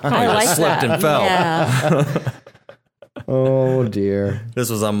 I like slipped that. and fell. Yeah. Oh, dear. This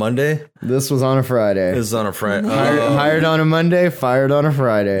was on Monday? This was on a Friday. This is on a Friday. Hired on a Monday, fired on a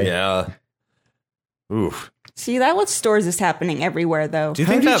Friday. Yeah. Oof. See, that what stores is happening everywhere, though. Do you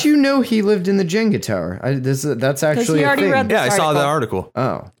How think did that? you know he lived in the Jenga tower? That's actually he a already thing. read Yeah, I this saw the article.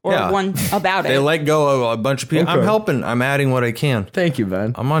 article. Oh, Or Yeah. one about They it. let go of a bunch of people. Okay. I'm helping. I'm adding what I can. thank you,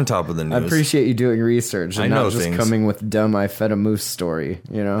 Ben. I'm on top of the I news. appreciate you doing research and I know not just things. coming with dumb I fed a moose story.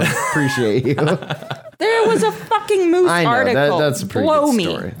 Appreciate you. There was a fucking fucking moose I know article. that's a pretty Blow good me.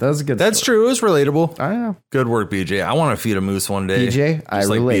 story. That was a good. That's story. true. It was relatable. I know. Good work, BJ. I want to feed a moose one day. BJ, I Just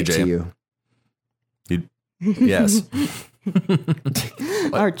like relate BJ. to you. Yes.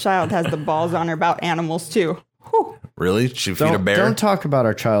 Our child has the balls on her about animals too. Whew. Really? She feed a bear? Don't talk about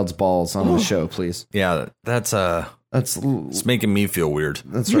our child's balls on the show, please. Yeah, that's it's making me feel weird.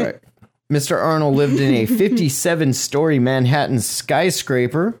 That's right. Mr. Arnold lived in a 57-story Manhattan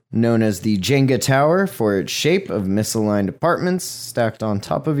skyscraper known as the Jenga Tower for its shape of misaligned apartments stacked on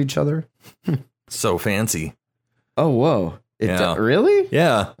top of each other. So fancy. Oh, whoa. Really?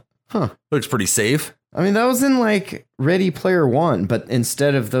 Yeah. Huh. Looks pretty safe. I mean, that was in like Ready Player One, but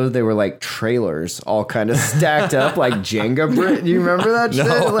instead of those, they were like trailers all kind of stacked up like Jenga brick. Do you remember that shit?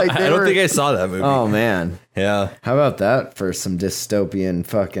 No, Like I don't think I saw that movie. Oh, man. Yeah. How about that for some dystopian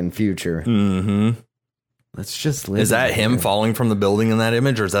fucking future? Mm-hmm. Let's just live. Is that him falling from the building in that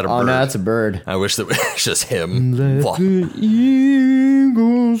image, or is that a bird? Oh, no, that's a bird. I wish that was just him. Let the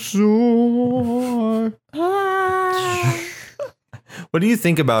eagle soar. What do you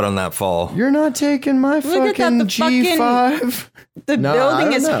think about on that fall? You're not taking my Look at that, fucking the G5. The No, I building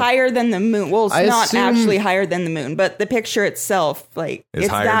don't is know. higher than the moon. Well, it's I not assume- actually higher than the moon, but the picture itself, like, It's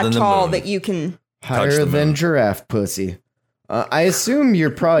it's higher that than the tall moon. that you can. Higher the than moon. giraffe pussy. I assume you're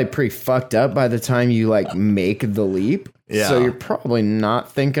probably pretty fucked up by the time you like make the leap. Yeah. So you're probably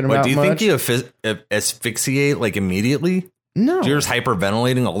not thinking about But do you much. think you asphyxiate like immediately? No. You're just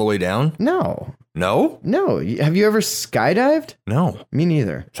hyperventilating all the way down? No. No? No. Have you ever skydived? No. Me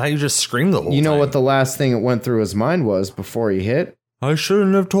neither. It's how you just scream the whole You know time. what the last thing that went through his mind was before he hit? I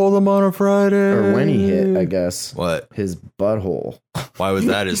shouldn't have told him on a Friday. Or when he hit, I guess. What? His butthole. Why was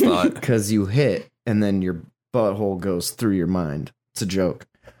that his thought? Because you hit and then your butthole goes through your mind. It's a joke.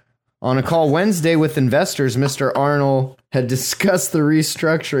 On a call Wednesday with investors, Mr. Arnold had discussed the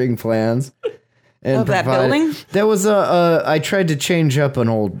restructuring plans. And Of that building? That was I tried to change up an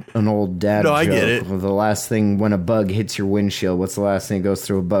old dad No, joke. I get it. The last thing when a bug hits your windshield, what's the last thing that goes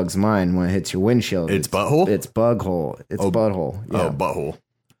through a bug's mind when it hits your windshield? It's butthole? It's bug hole. It's butthole. Yeah. Oh, butthole.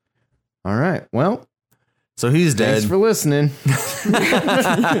 All right. Well, So he's dead. thanks for listening.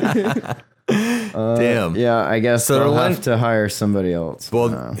 Damn. Yeah, I guess So they'll they're have to hire somebody else.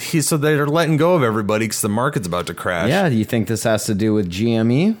 Well, so they're letting go of everybody because the market's about to crash. Yeah, do you think this has to do with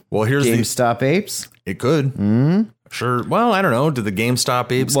GME? Well, here's the. GameStop apes? It could. Mm-hmm. Sure. Well, I don't know. Did the GameStop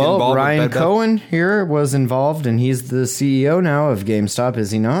apes get Well, involved Ryan with Bed Bath? Cohen here was involved, and he's the CEO now of GameStop,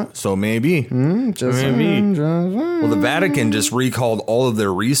 is he not? So maybe. Just Maybe. Well, the Vatican just recalled all of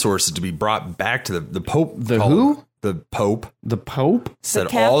their resources to be brought back to the Pope. The called- who? The Pope The Pope? said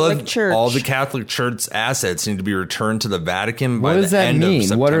Catholic Church. all the Catholic Church assets need to be returned to the Vatican What by does the that end of mean?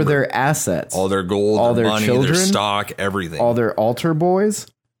 September. What are their assets? all their gold, all their their money, children? their stock, everything. All their altar boys?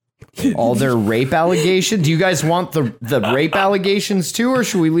 All their rape allegations? Do you guys want the rape allegations too, or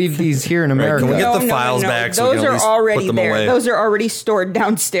should we leave these here in America? can we get the files back so we Those can at are least already put them there. away? Those are already stored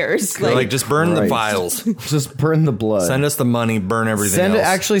downstairs. like just burn the Right. files. Just burn the blood. Send us the money, burn everything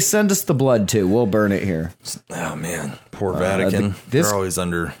else. Send us the blood too. We'll burn it here. Oh man, poor Vatican. this- They're always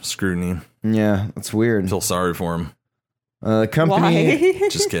under scrutiny. Yeah, it's weird. Feel sorry for them. The company Why?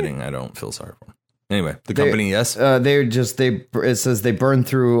 Just kidding. I don't feel sorry for them. Anyway, the company, yes. it says they burned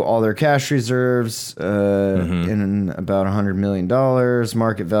through all their cash reserves in about $100 million.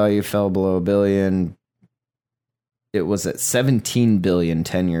 Market value fell below $1 billion. It was at 17 billion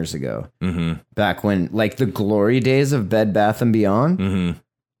 10 years ago. Mm-hmm. Back when, like, the glory days of Bed Bath and Beyond. Mm-hmm.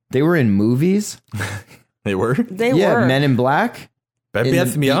 They were in movies. They were They Yeah, were. Men in Black. Bed in Bath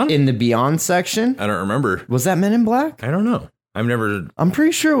the, and Beyond. in the Beyond section. I don't remember. Was that Men in Black? I don't know. I've never. I'm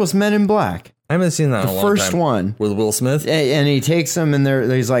pretty sure it was Men in Black. I haven't seen that in The a long first time. one. With Will Smith. And he takes them, and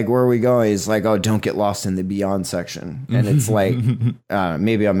he's like, "Where are we going?" He's like, "Oh, don't get lost in the Beyond section." And it's like,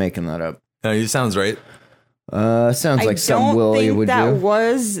 maybe I'm making that up. No, he sounds right. Sounds I like something don't Willie think would that do.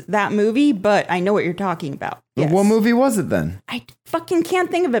 was that movie, but I know what you're talking about. Yes. What movie was it then? I fucking can't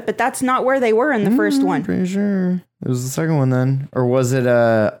think of it, but that's not where they were in the first one. Pretty sure it was the second one then, or was it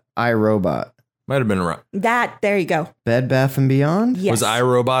iRobot? Might have been right. There you go. Bed Bath and Beyond. Yes. Was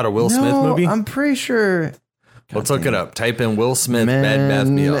iRobot a Will Smith movie? I'm pretty sure. Let's look it up. Type in Will Smith Bed Bath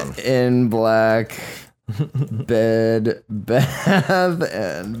Men Beyond. in Black. Bed Bath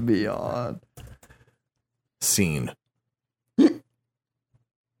and Beyond. Scene.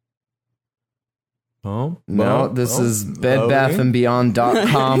 Oh No, this is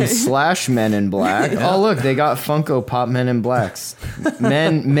bedbathandbeyond.com/men in black. Oh, look, they got Funko Pop Men in Blacks.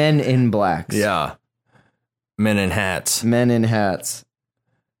 Men in Blacks. Yeah. Men in hats. Men in hats.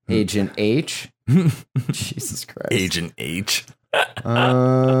 Agent H. Jesus Christ. Agent H.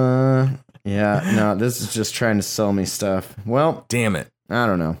 Yeah, no, this is just trying to sell me stuff. Well, Damn it. I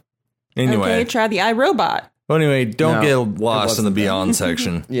don't know. Anyway. Okay, try the iRobot. Well, anyway, don't No, get lost in the wasn't that. Beyond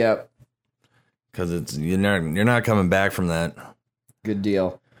section Yep, because you're not coming back from that. good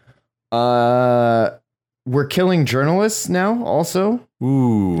deal. We're killing journalists now. Also,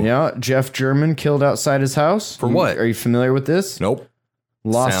 Ooh. yeah, Jeff German killed outside his house. For what? Are you familiar with this? Nope.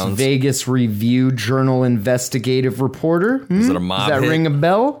 Las Sounds- Vegas Review Journal investigative reporter. Is it a mob Does that hit? ring a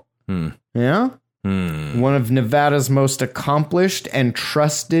bell? Hmm. Yeah. One of Nevada's most accomplished and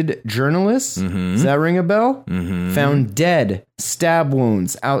trusted journalists. Does that ring a bell? Found dead, stab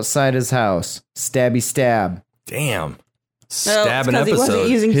wounds outside his house. Stabby stab. Damn. No, Stab it's an 'cause he wasn't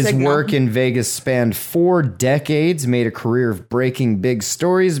episode. using His Signal. work in Vegas spanned 4 decades, made a career of breaking big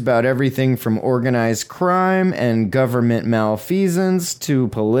stories about everything from organized crime and government malfeasance to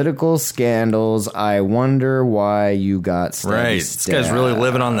political scandals. I wonder why you got stabby Right. This guy's really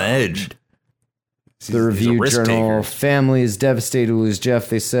living on the edge. The He's a Review risk Journal taker. family is devastated to lose Jeff.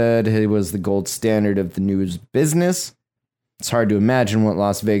 They said he was the gold standard of the news business. It's hard to imagine what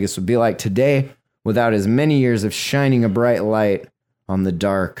Las Vegas would be like today without his many years of shining a bright light on the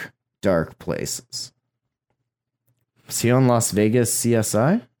dark, dark places. Is he on Las Vegas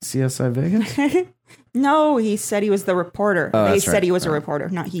CSI? CSI Vegas? No, he said he was the reporter. Oh, They that's said right. he was a reporter,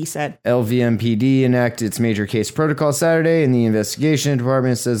 not he said. LVMPD enacted its major case protocol Saturday, and the investigation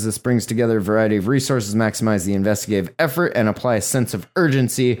department says this brings together a variety of resources, maximize the investigative effort, and apply a sense of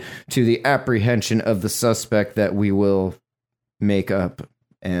urgency to the apprehension of the suspect that we will make up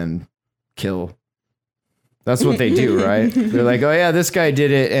and kill. That's what they do, right? They're like, oh yeah, this guy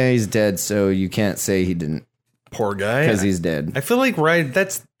did it, and he's dead, so you can't say he didn't Poor guy. because he's dead. I feel like,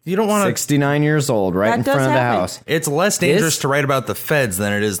 that's, you don't want to. 69 years old, right That in does front of the happen. house. It's less dangerous This- to write about the feds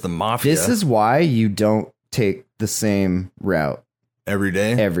than it is the mafia. This is why you don't take the same route every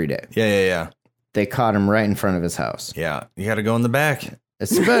day. every day. Yeah. They caught him right in front of his house. Yeah. You got to go in the back.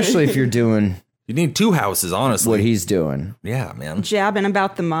 Especially if you're doing You need 2 houses, honestly. what he's doing Yeah, man. Jabbing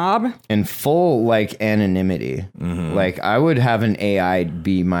about the mob. in full like anonymity. Like I would have an AI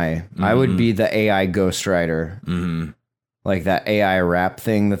be I would be the AI ghostwriter. Like that AI rap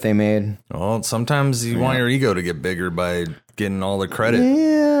thing that they made. Well, sometimes you want your ego to get bigger by getting all the credit.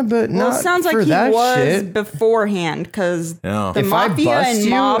 Yeah, but Well, not it sounds for like he that was shit. beforehand because Yeah. the If I mafia bust and you-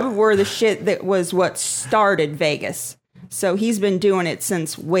 mob were the shit that was what started Vegas. So he's been doing it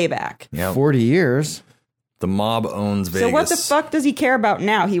since way back. Yeah. 40 years. The mob owns Vegas. So what the fuck does he care about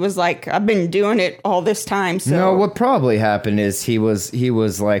now? He was like, I've been doing it all this time. So No, what probably happened is he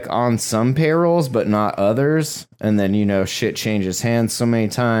was like on some payrolls but not others, and then shit changes hands so many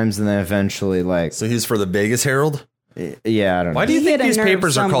times, and then eventually like So he's for the Vegas Herald? yeah, I don't know. Why do you He think hit a these nerve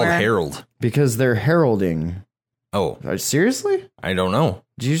papers are called somewhere. Herald? Because they're heralding. Oh, Seriously? I don't know.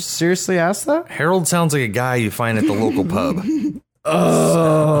 Did you seriously ask that? Harold sounds like a guy you find at the local pub.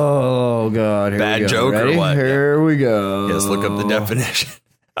 Oh God! Here Bad we go. joke or Ready? what? Here we go. Yes, look up the definition.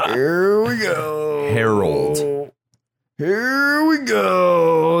 Here we go. Herald. Here we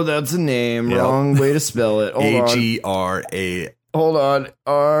go. That's a name. Yep. Wrong way to spell it. Hold on. H-E-R-A. Hold on.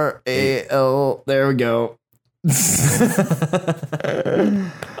 R-A-L. There we go.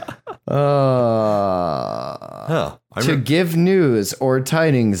 Huh. To give news or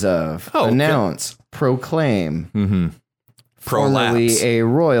tidings of, Oh, okay. announce, proclaim. Formerly Prolapse. a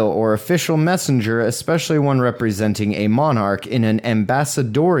royal or official messenger, especially one representing a monarch in an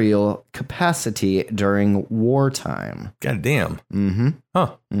ambassadorial capacity during wartime. God damn. Mm-hmm.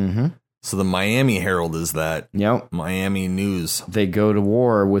 Huh. Mm-hmm. So the Miami Herald is that. Yep. Miami News. They go to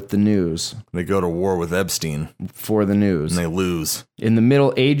war with the news, They go to war with Epstein for the news. and they lose. In the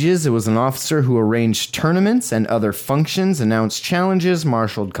Middle Ages, it was an officer who arranged tournaments and other functions, announced challenges,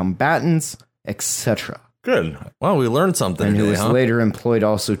 marshaled combatants, etc. Good. Well, we learned something And who today, was huh? later employed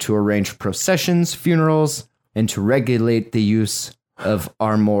also to arrange processions, funerals, and to regulate the use of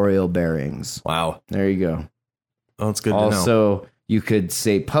armorial bearings. Wow. There you go. Oh, it's good to know. Also, you could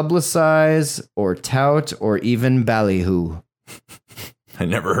say publicize or tout or even ballyhoo. I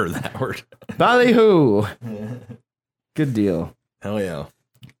never heard that word. Ballyhoo. Good deal. Hell yeah.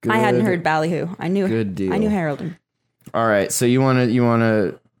 I hadn't Good. heard Ballyhoo. I knew Good deal. I knew Harold. All right, so you want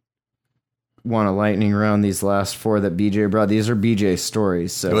to lightning round these last 4 that BJ brought. These are BJ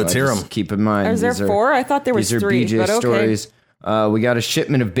stories, so Let's hear just 'em. Keep in mind. Is there these are- 4? I thought there was These are 3. BJ but okay. stories. We got a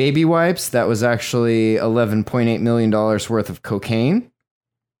shipment of baby wipes that was actually $11.8 million worth of cocaine.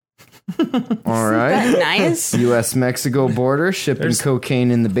 All right. Isn't that nice? U.S.-Mexico border shipping cocaine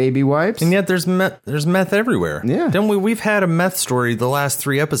in the baby wipes. And yet there's meth everywhere. Yeah. Then we've had a meth story the last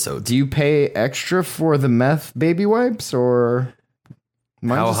 3 episodes. Do you pay extra for the meth baby wipes or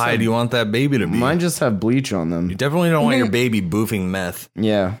How high do you want that baby to be? Mine just have bleach on them. You definitely don't want your baby boofing meth.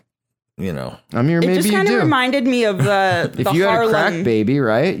 Yeah. You know. I mean, maybe it just you kind of do. reminded me of the If you had a crack baby,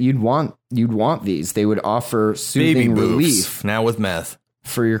 right? You'd want these. They would offer soothing Baby relief boofs. Now with meth.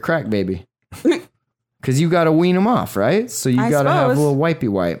 for your crack baby. Because you got to wean them off, right? So you got to have a little wipey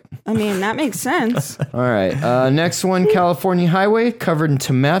wipe. I mean, that makes sense. All right. Next one, California highway covered in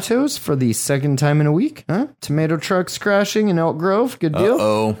tomatoes for the second time in a week. Huh? Tomato trucks crashing in Elk Grove. Good deal.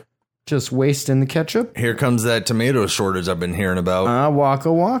 Uh-oh. Just wasting the ketchup. Here comes that tomato shortage I've been hearing about.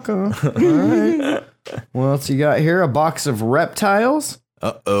 Waka waka. All right. What else you got here? A box of reptiles.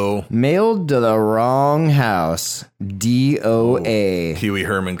 Uh-oh. Mailed to the wrong house. DOA. Pee Wee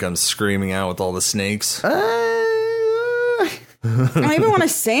Herman comes screaming out with all the snakes. I don't even want to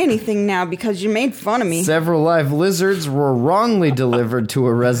say anything now because you made fun of me. Several live lizards were wrongly delivered to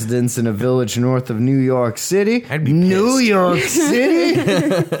a residence in a village north of New York City. I'd be New pissed. York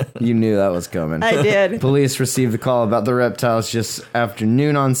City? You knew that was coming. I did. Police received the call about the reptiles just after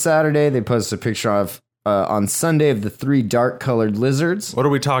noon on Saturday. They posted a picture of on Sunday of the 3 dark-colored lizards. What are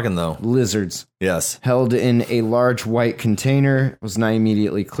we talking, though? Lizards. Yes. Held in a large white container. It was not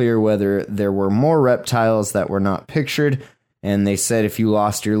immediately clear whether there were more reptiles that were not pictured. And they said if you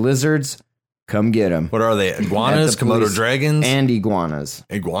lost your lizards, come get them. What are they? Iguanas? Komodo dragons? And iguanas.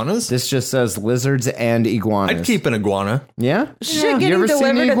 Iguanas? This just says lizards and iguanas. I'd keep an iguana. Yeah? Shit You getting ever seen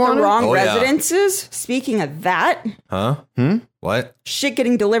delivered at the iguana? wrong Oh, yeah. residences. Speaking of that, Huh? What? shit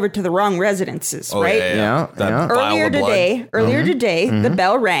getting delivered to the wrong residences, right? Yeah, That yeah. vial Earlier of blood. today, the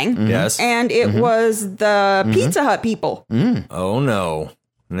bell rang. Yes. And it was the Pizza Hut people. Oh, no.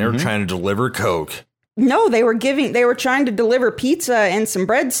 And they were trying to deliver Coke. No, they were trying to deliver pizza and some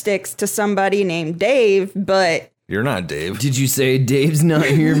breadsticks to somebody named Dave, but You're not Dave. Did you say Dave's not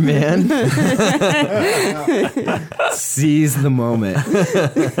here, man? Seize the moment.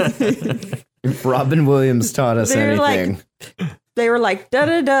 If Robin Williams taught us They're anything. they were like da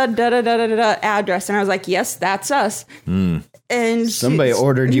da da da da da da da address, and I was like, yes, that's us. And Somebody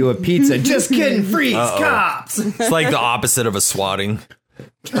ordered you a pizza. Just kidding, freeze, cops. It's like the opposite of a swatting.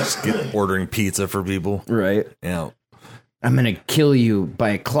 Just ordering pizza for people. Right. Yeah. I'm going to kill you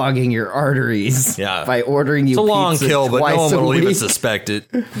by clogging your arteries. Yeah. By ordering you It's a long pizza kill, but twice no one a will even week. suspect it.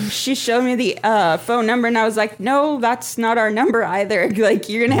 she showed me the phone number, and I was like, no, that's not our number either. Like,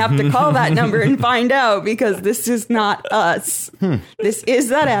 you're gonna have to call that number and find out, because this is not us. This is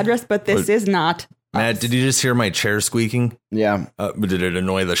that address, but this is not. Matt, did you just hear my chair squeaking? Yeah. Did it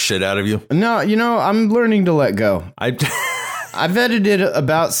annoy the shit out of you? No, I'm learning to let go. I've edited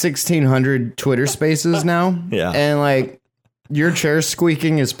about 1,600 Twitter spaces now. Yeah. And like, your chair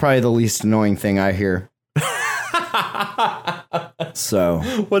squeaking is probably the least annoying thing I hear. So.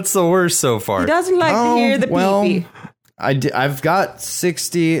 What's the worst so far? He doesn't like to hear the pee-pee. I've got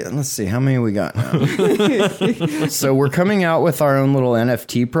 60. Let's see, how many we got now? So we're coming out with our own little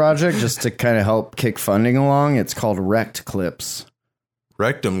NFT project just to kind of help kick funding along. It's called Wrecked Clips.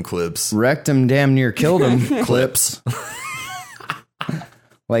 Rectum clips. Wrecked him, damn near killed him. Clips.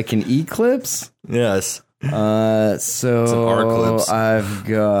 Like an eclipse? Yes. So It's an R clips. I've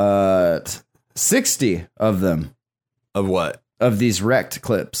got 60 of them, Of what? of these wrecked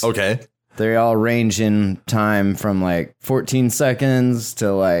clips. Okay. They all range in time from like 14 seconds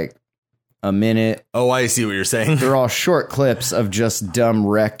to like a minute. Oh, I see what you're saying. They're all short clips of just dumb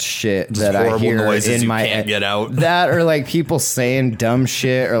wrecked shit Just that I horrible hear noises in you my can't get out. That or like people saying dumb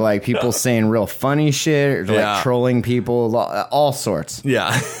shit, or like people saying real funny shit, or like Yeah. trolling people, all sorts.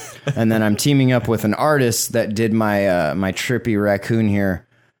 Yeah. And then I'm teaming up with an artist that did my my trippy raccoon here,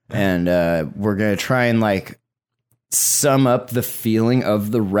 and we're gonna try and like sum up the feeling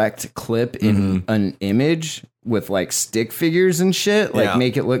of the wrecked clip in an image with like stick figures and shit, like Yeah.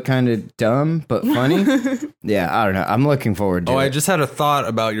 make it look kind of dumb but funny. Yeah, I don't know. I'm looking forward to Oh, it. I just had a thought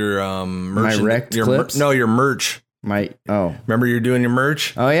about your merch. wrecked your clips? your merch. Remember you're doing your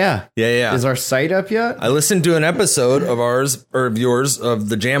merch? Oh yeah. Yeah. Is our site up yet? I listened to an episode of ours or of yours of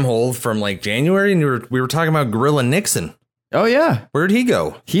the Jam Hole from like January, and we were talking about Gorilla Nixon. Oh yeah. Where'd he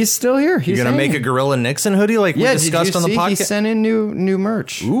go? He's still here. He's You're gonna make a hanging. Gorilla Nixon hoodie like we discussed on the He podcast? sent in new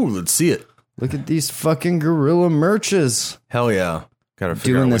merch. Ooh, let's see it. Look at these fucking gorilla merches. Hell yeah. Gotta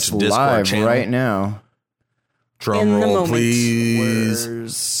figure Doing out this which Discord live channel. right now. Drum In the roll, moment. please.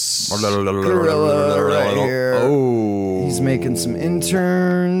 Gorilla right here. Oh. He's making some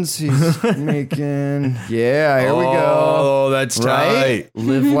interns. He's making... Yeah, here we go. Oh, that's Right? tight.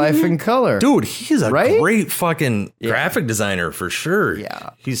 Live life in color. Dude, he's a Right? great fucking graphic designer for sure.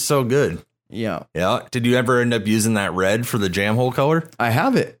 Yeah. He's so good. Yeah. Yeah. Did you ever end up using that red for the Jam Hole color? I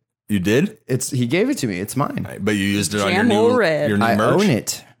have it. You did? He gave it to me. It's mine. But you used it on Jammo red. your new I merch? own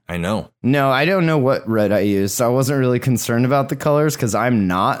it. I know. No, I don't know what red I used. So I wasn't really concerned about the colors because I'm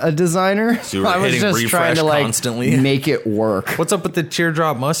not a designer. So you were I was hitting just trying to constantly? make it work. What's up with the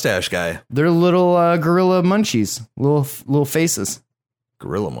teardrop mustache guy? They're little gorilla munchies, little faces.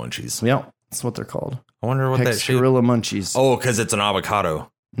 Gorilla munchies. Yep, that's what they're called. I wonder what that Hex shape. gorilla munchies. Oh, because it's an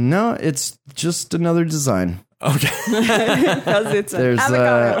avocado. No, it's just another design. Okay. Because it's an There's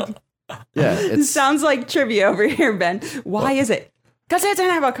avocado. Yeah, It it's sounds like trivia over here, Ben. Why is it? Because it's an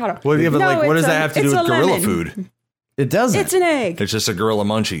avocado. Well, yeah, but No, like, what does it's that have to do it's with a gorilla lemon. food? it doesn't. It's an egg. It's just a gorilla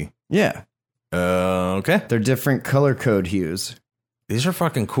munchie. Yeah, Okay. they're different color code hues. These are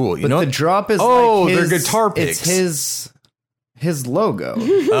fucking cool. You But know the what? drop is Oh, like they're guitar It's picks. his logo.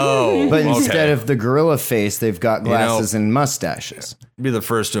 Oh, But okay. instead of the gorilla face, they've got glasses and mustaches. Be the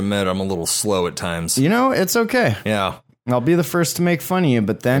first to admit I'm a little slow at times. You know, it's okay. Yeah. I'll be the first to make fun of you,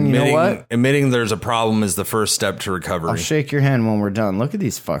 but then you know what? Admitting there's a problem is the first step to recovery. I'll shake your hand when we're done. Look at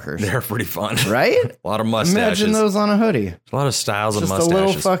these fuckers. They're pretty fun. Right? A lot of mustaches. Imagine those on a hoodie. A lot of styles of Just mustaches. a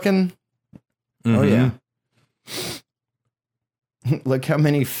little fucking... Oh, yeah. Look how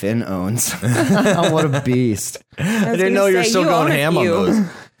many Finn owns. What a beast. I didn't know you're still going ham on those.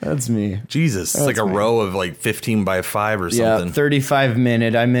 That's me. Jesus. It's like a row of like 15 by 5 or Yeah, something. 35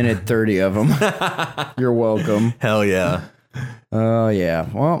 minute. I minute 30 of them. You're welcome. Hell yeah. Oh, yeah.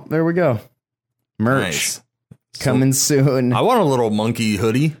 Well, there we go. Merch. Nice. Coming soon. I want a little monkey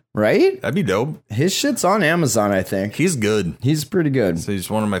hoodie. Right? That'd be dope. His shit's on Amazon, I think. He's good. He's pretty good. So he's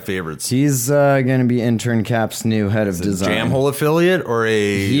one of my favorites. He's going to be Intern Cap's new head of A design. Jamhole affiliate or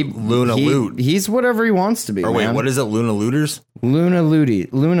a Luna Loot? He's whatever he wants to be. Or wait, man. what is it? Luna Looters? Luna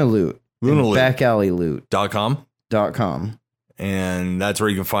Loot. Luna Loot. Back Alley Loot. .com? .com. And that's where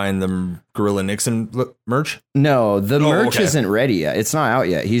you can find the Gorilla Nixon merch. No, the merch okay. isn't ready yet. It's not out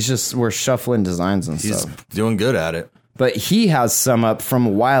yet. We're shuffling designs and He's stuff. doing good at it. But he has some up from a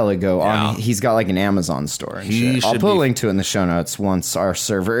while ago. Yeah. He's got like an Amazon store. And He shit. I'll should put a be- link to it in the show notes once our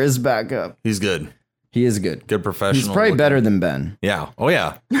server is back up. He's good. He is good. Good professional. He's probably looking. better than Ben. Yeah. Oh,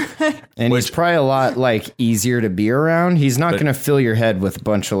 yeah. And he's probably a lot like easier to be around. He's not going to fill your head with a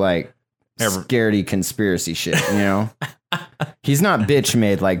bunch of like scaredy conspiracy shit, you know? He's not bitch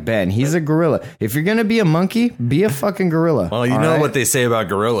made like Ben. He's a gorilla. If you're going to be a monkey, be a fucking gorilla. Well, you all know right? what they say about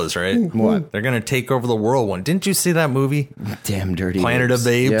gorillas, right? What? They're going to take over the world one. Didn't you see that movie? Damn dirty Planet apes. of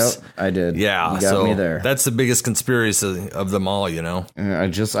the Apes? Yep, I did. Yeah. You got so me there. that's the biggest conspiracy of them all, you know? We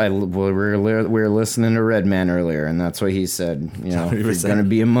were listening to Redman earlier, and that's what he said. You know, what he if was you're going to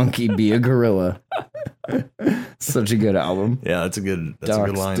be a monkey, be a gorilla. Such a good album. Yeah, that's a good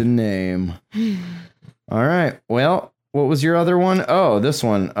line. Doxed a name. All right. Well, what was your other one? Oh, this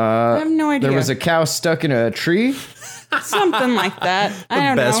one. I have no idea. There was a cow stuck in a tree. Something like that. I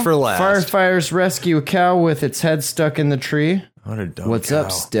don't Best know. for last. Firefighters rescue a cow with its head stuck in the tree. What a dumb What's cow.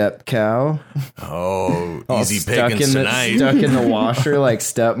 up, step cow? Oh, All easy stuck pickings in tonight. Stuck in the washer like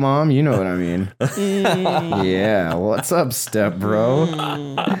stepmom. You know what I mean. Yeah. What's up, step bro?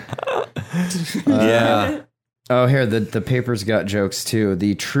 Yeah. Oh, here, the paper's got jokes too.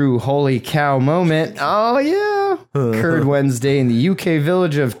 The true holy cow moment. Oh, yeah. Occurred Wednesday in the UK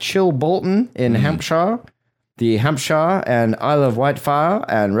village of Chilbolton in Hampshire. The Hampshire and Isle of Wight Fire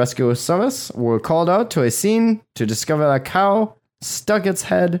and Rescue Service were called out to a scene to discover a cow stuck its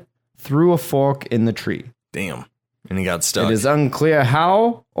head through a fork in the tree. Damn. And he got stuck. It is unclear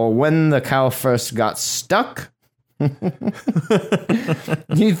how or when the cow first got stuck. You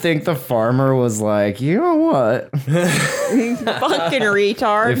think the farmer was like, you know what? Fucking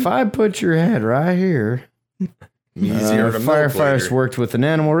retard. If I put your head right here. Easier to milk Firefighters later. worked with an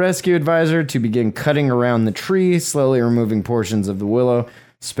animal rescue advisor to begin cutting around the tree, slowly removing portions of the willow.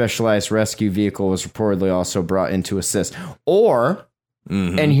 Specialized rescue vehicle was reportedly also brought in to assist. Or,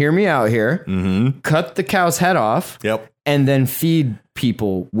 and hear me out here, cut the cow's head off. Yep. And then feed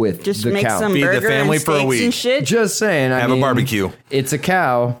people with Just the make cow. some Feed the burger family and for a steaks week. and shit. Just saying. Have a barbecue. It's a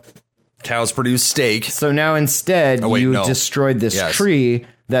cow. Cows produce steak. So now instead, Oh, wait, you no. destroyed this Yes. tree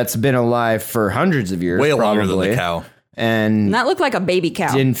that's been alive for hundreds of years. Way probably, longer than the cow. And And that looked like a baby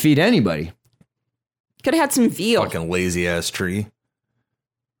cow. didn't feed anybody. Could have had some veal. Fucking lazy ass tree.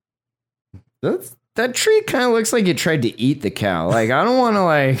 That tree kind of looks like it tried to eat the cow. Like, I don't want to,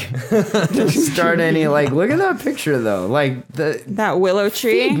 like, start any, like, look at that picture, though. Like, That willow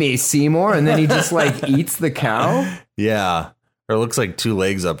tree. feed me, Seymour. And then he just, like, eats the cow. Yeah. Or it looks like two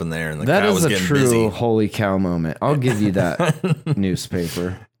legs up in there and the That cow is was a getting true busy. holy cow moment. I'll give you that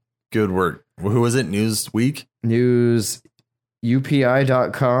newspaper. Good work. Who was it? Newsweek? News,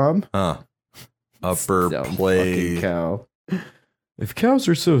 UPI.com. Huh. Upper Dumb play. fucking cow. If cows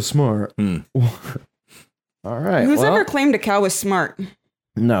are so smart. All right. Who's ever claimed a cow was smart?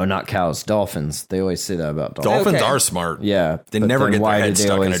 No, not cows. Dolphins. They always say that about dolphins. Dolphins are smart. Yeah. They never get their head do they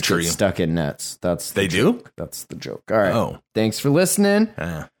stuck in a always tree. get stuck in nets? They do? That's the joke. All right. Oh. Thanks for listening.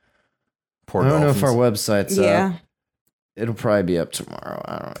 Poor I don't know if dolphins. our website's Yeah. up. It'll probably be up tomorrow.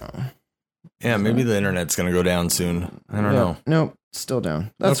 I don't know. Yeah, maybe the internet's going to go down soon. I don't know. Nope. Still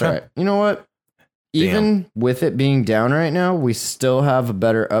down. That's Okay. all right. You know what? Even with it being down right now, we still have a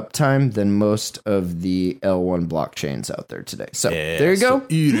better uptime than most of the L1 blockchains out there today. So there you go.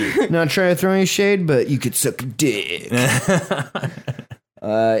 Eat it. Not trying to throw any shade, but you could suck a dick.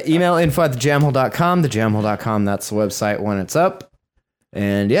 Email info@thejamhole.com. Thejamhole.com, that's the website when it's up.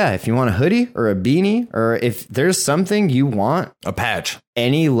 And yeah, if you want a hoodie or a beanie, or if there's something you want A patch.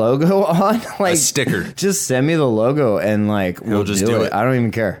 any logo on, like A sticker. just send me the logo and like we'll just do do it. it. I don't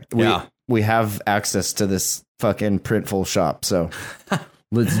even care. Yeah. We have access to this fucking printful shop, so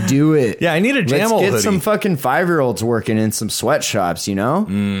let's do it. Yeah, I need a Let's Jamhole get hoodie. some fucking 5-year-olds working in some sweatshops, you know?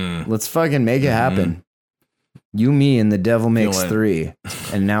 Let's fucking make it happen. You, me, and the devil makes Feeling. 3.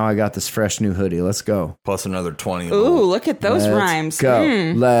 And now I got this fresh new hoodie. Let's go. Plus another 20. Ooh, look at those Let's rhymes.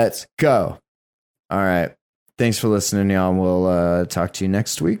 Go. Let's go. All right. Thanks for listening, y'all. We'll talk to you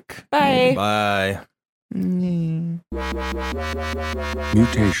next week. Bye. Bye.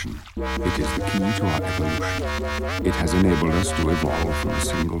 Mutation. It is the key to our evolution. It has enabled us to evolve from a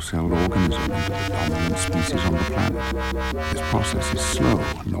single-celled organism into the dominant species on the planet. This process is slow,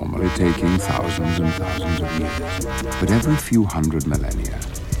 normally taking thousands and thousands of years. But every few hundred millennia,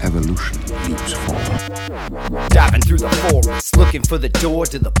 evolution leaps forward. Diving through the forest, looking for the door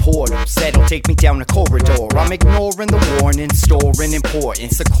to the portals that'll take me down a corridor. I'm ignoring the warning, storing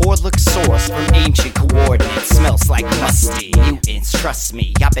importance. A cordless source from ancient coordinates. Smells like musty mutants, trust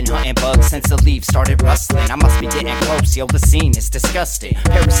me. I've been hunting bugs since the leaves started rustling. I must be getting close, yo, the scene is disgusting.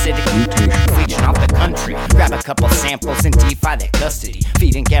 Parasitic mutations leeching off the country. Grab a couple samples and defy their custody.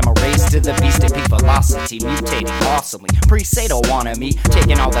 Feeding gamma rays to the beast at peak velocity. Mutating awesomely. Pre-say don't wanna me.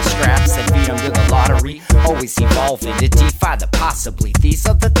 Taking all the scraps and feed them to the lottery. Always evolving to defy the possibly. These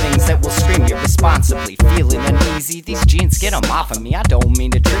are the things that will scream irresponsibly. Feeling uneasy, these genes get them off of me. I don't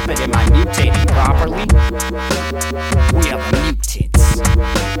mean to trip it, am I mutating properly? We are the mutants.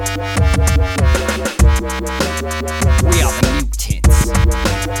 We are the mutants.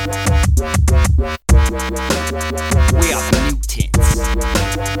 We are the mutants.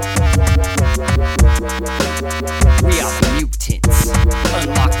 We are the mutants.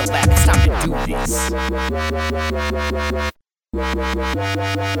 Unlock the lab, it's time to do this.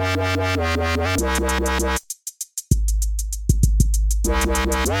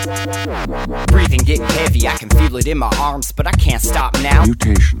 Breathing getting heavy, I can feel it in my arms, but I can't stop now.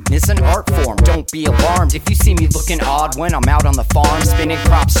 Mutation. It's an art form, don't be alarmed if you see me looking odd when I'm out on the farm, spinning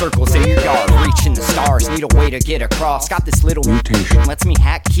crop circles in your yard, reaching the stars, need a way to get across. Got this little mutation, lets me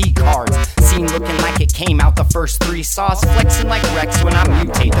hack key cards. Scene looking like it came out the first 3 saws, flexing like Rex when I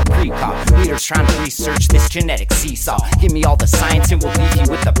mutate the pre-cop. Leaders trying to research this genetic seesaw. Give me all the science and we'll leave you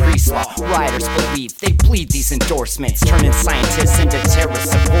with the priest-law. Rioters believe they bleed these endorsements, turning scientists into terrorist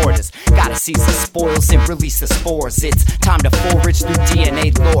supporters. Gotta seize the spoils and release the spores. It's time to forage through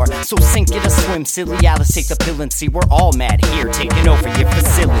DNA lore. So sink it or swim, silly Alice, take the pill and see we're all mad here, taking over your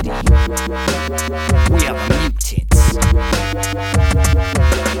facility. We are the mutants.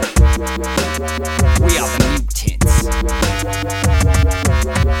 We are the mutants.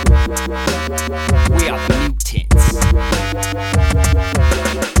 We are the mutants.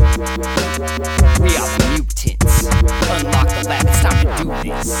 We are the mutants. Unlock the lab, it's time to do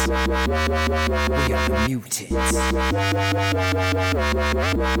this. We are the mutants.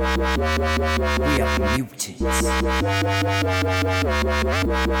 We are the mutants.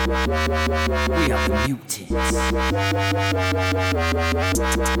 We are the mutants.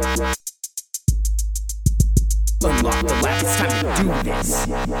 Unlock the lab, it's time to do this.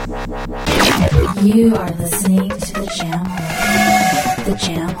 You are listening to the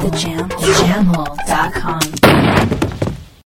Jam Hole. The Jam Hole.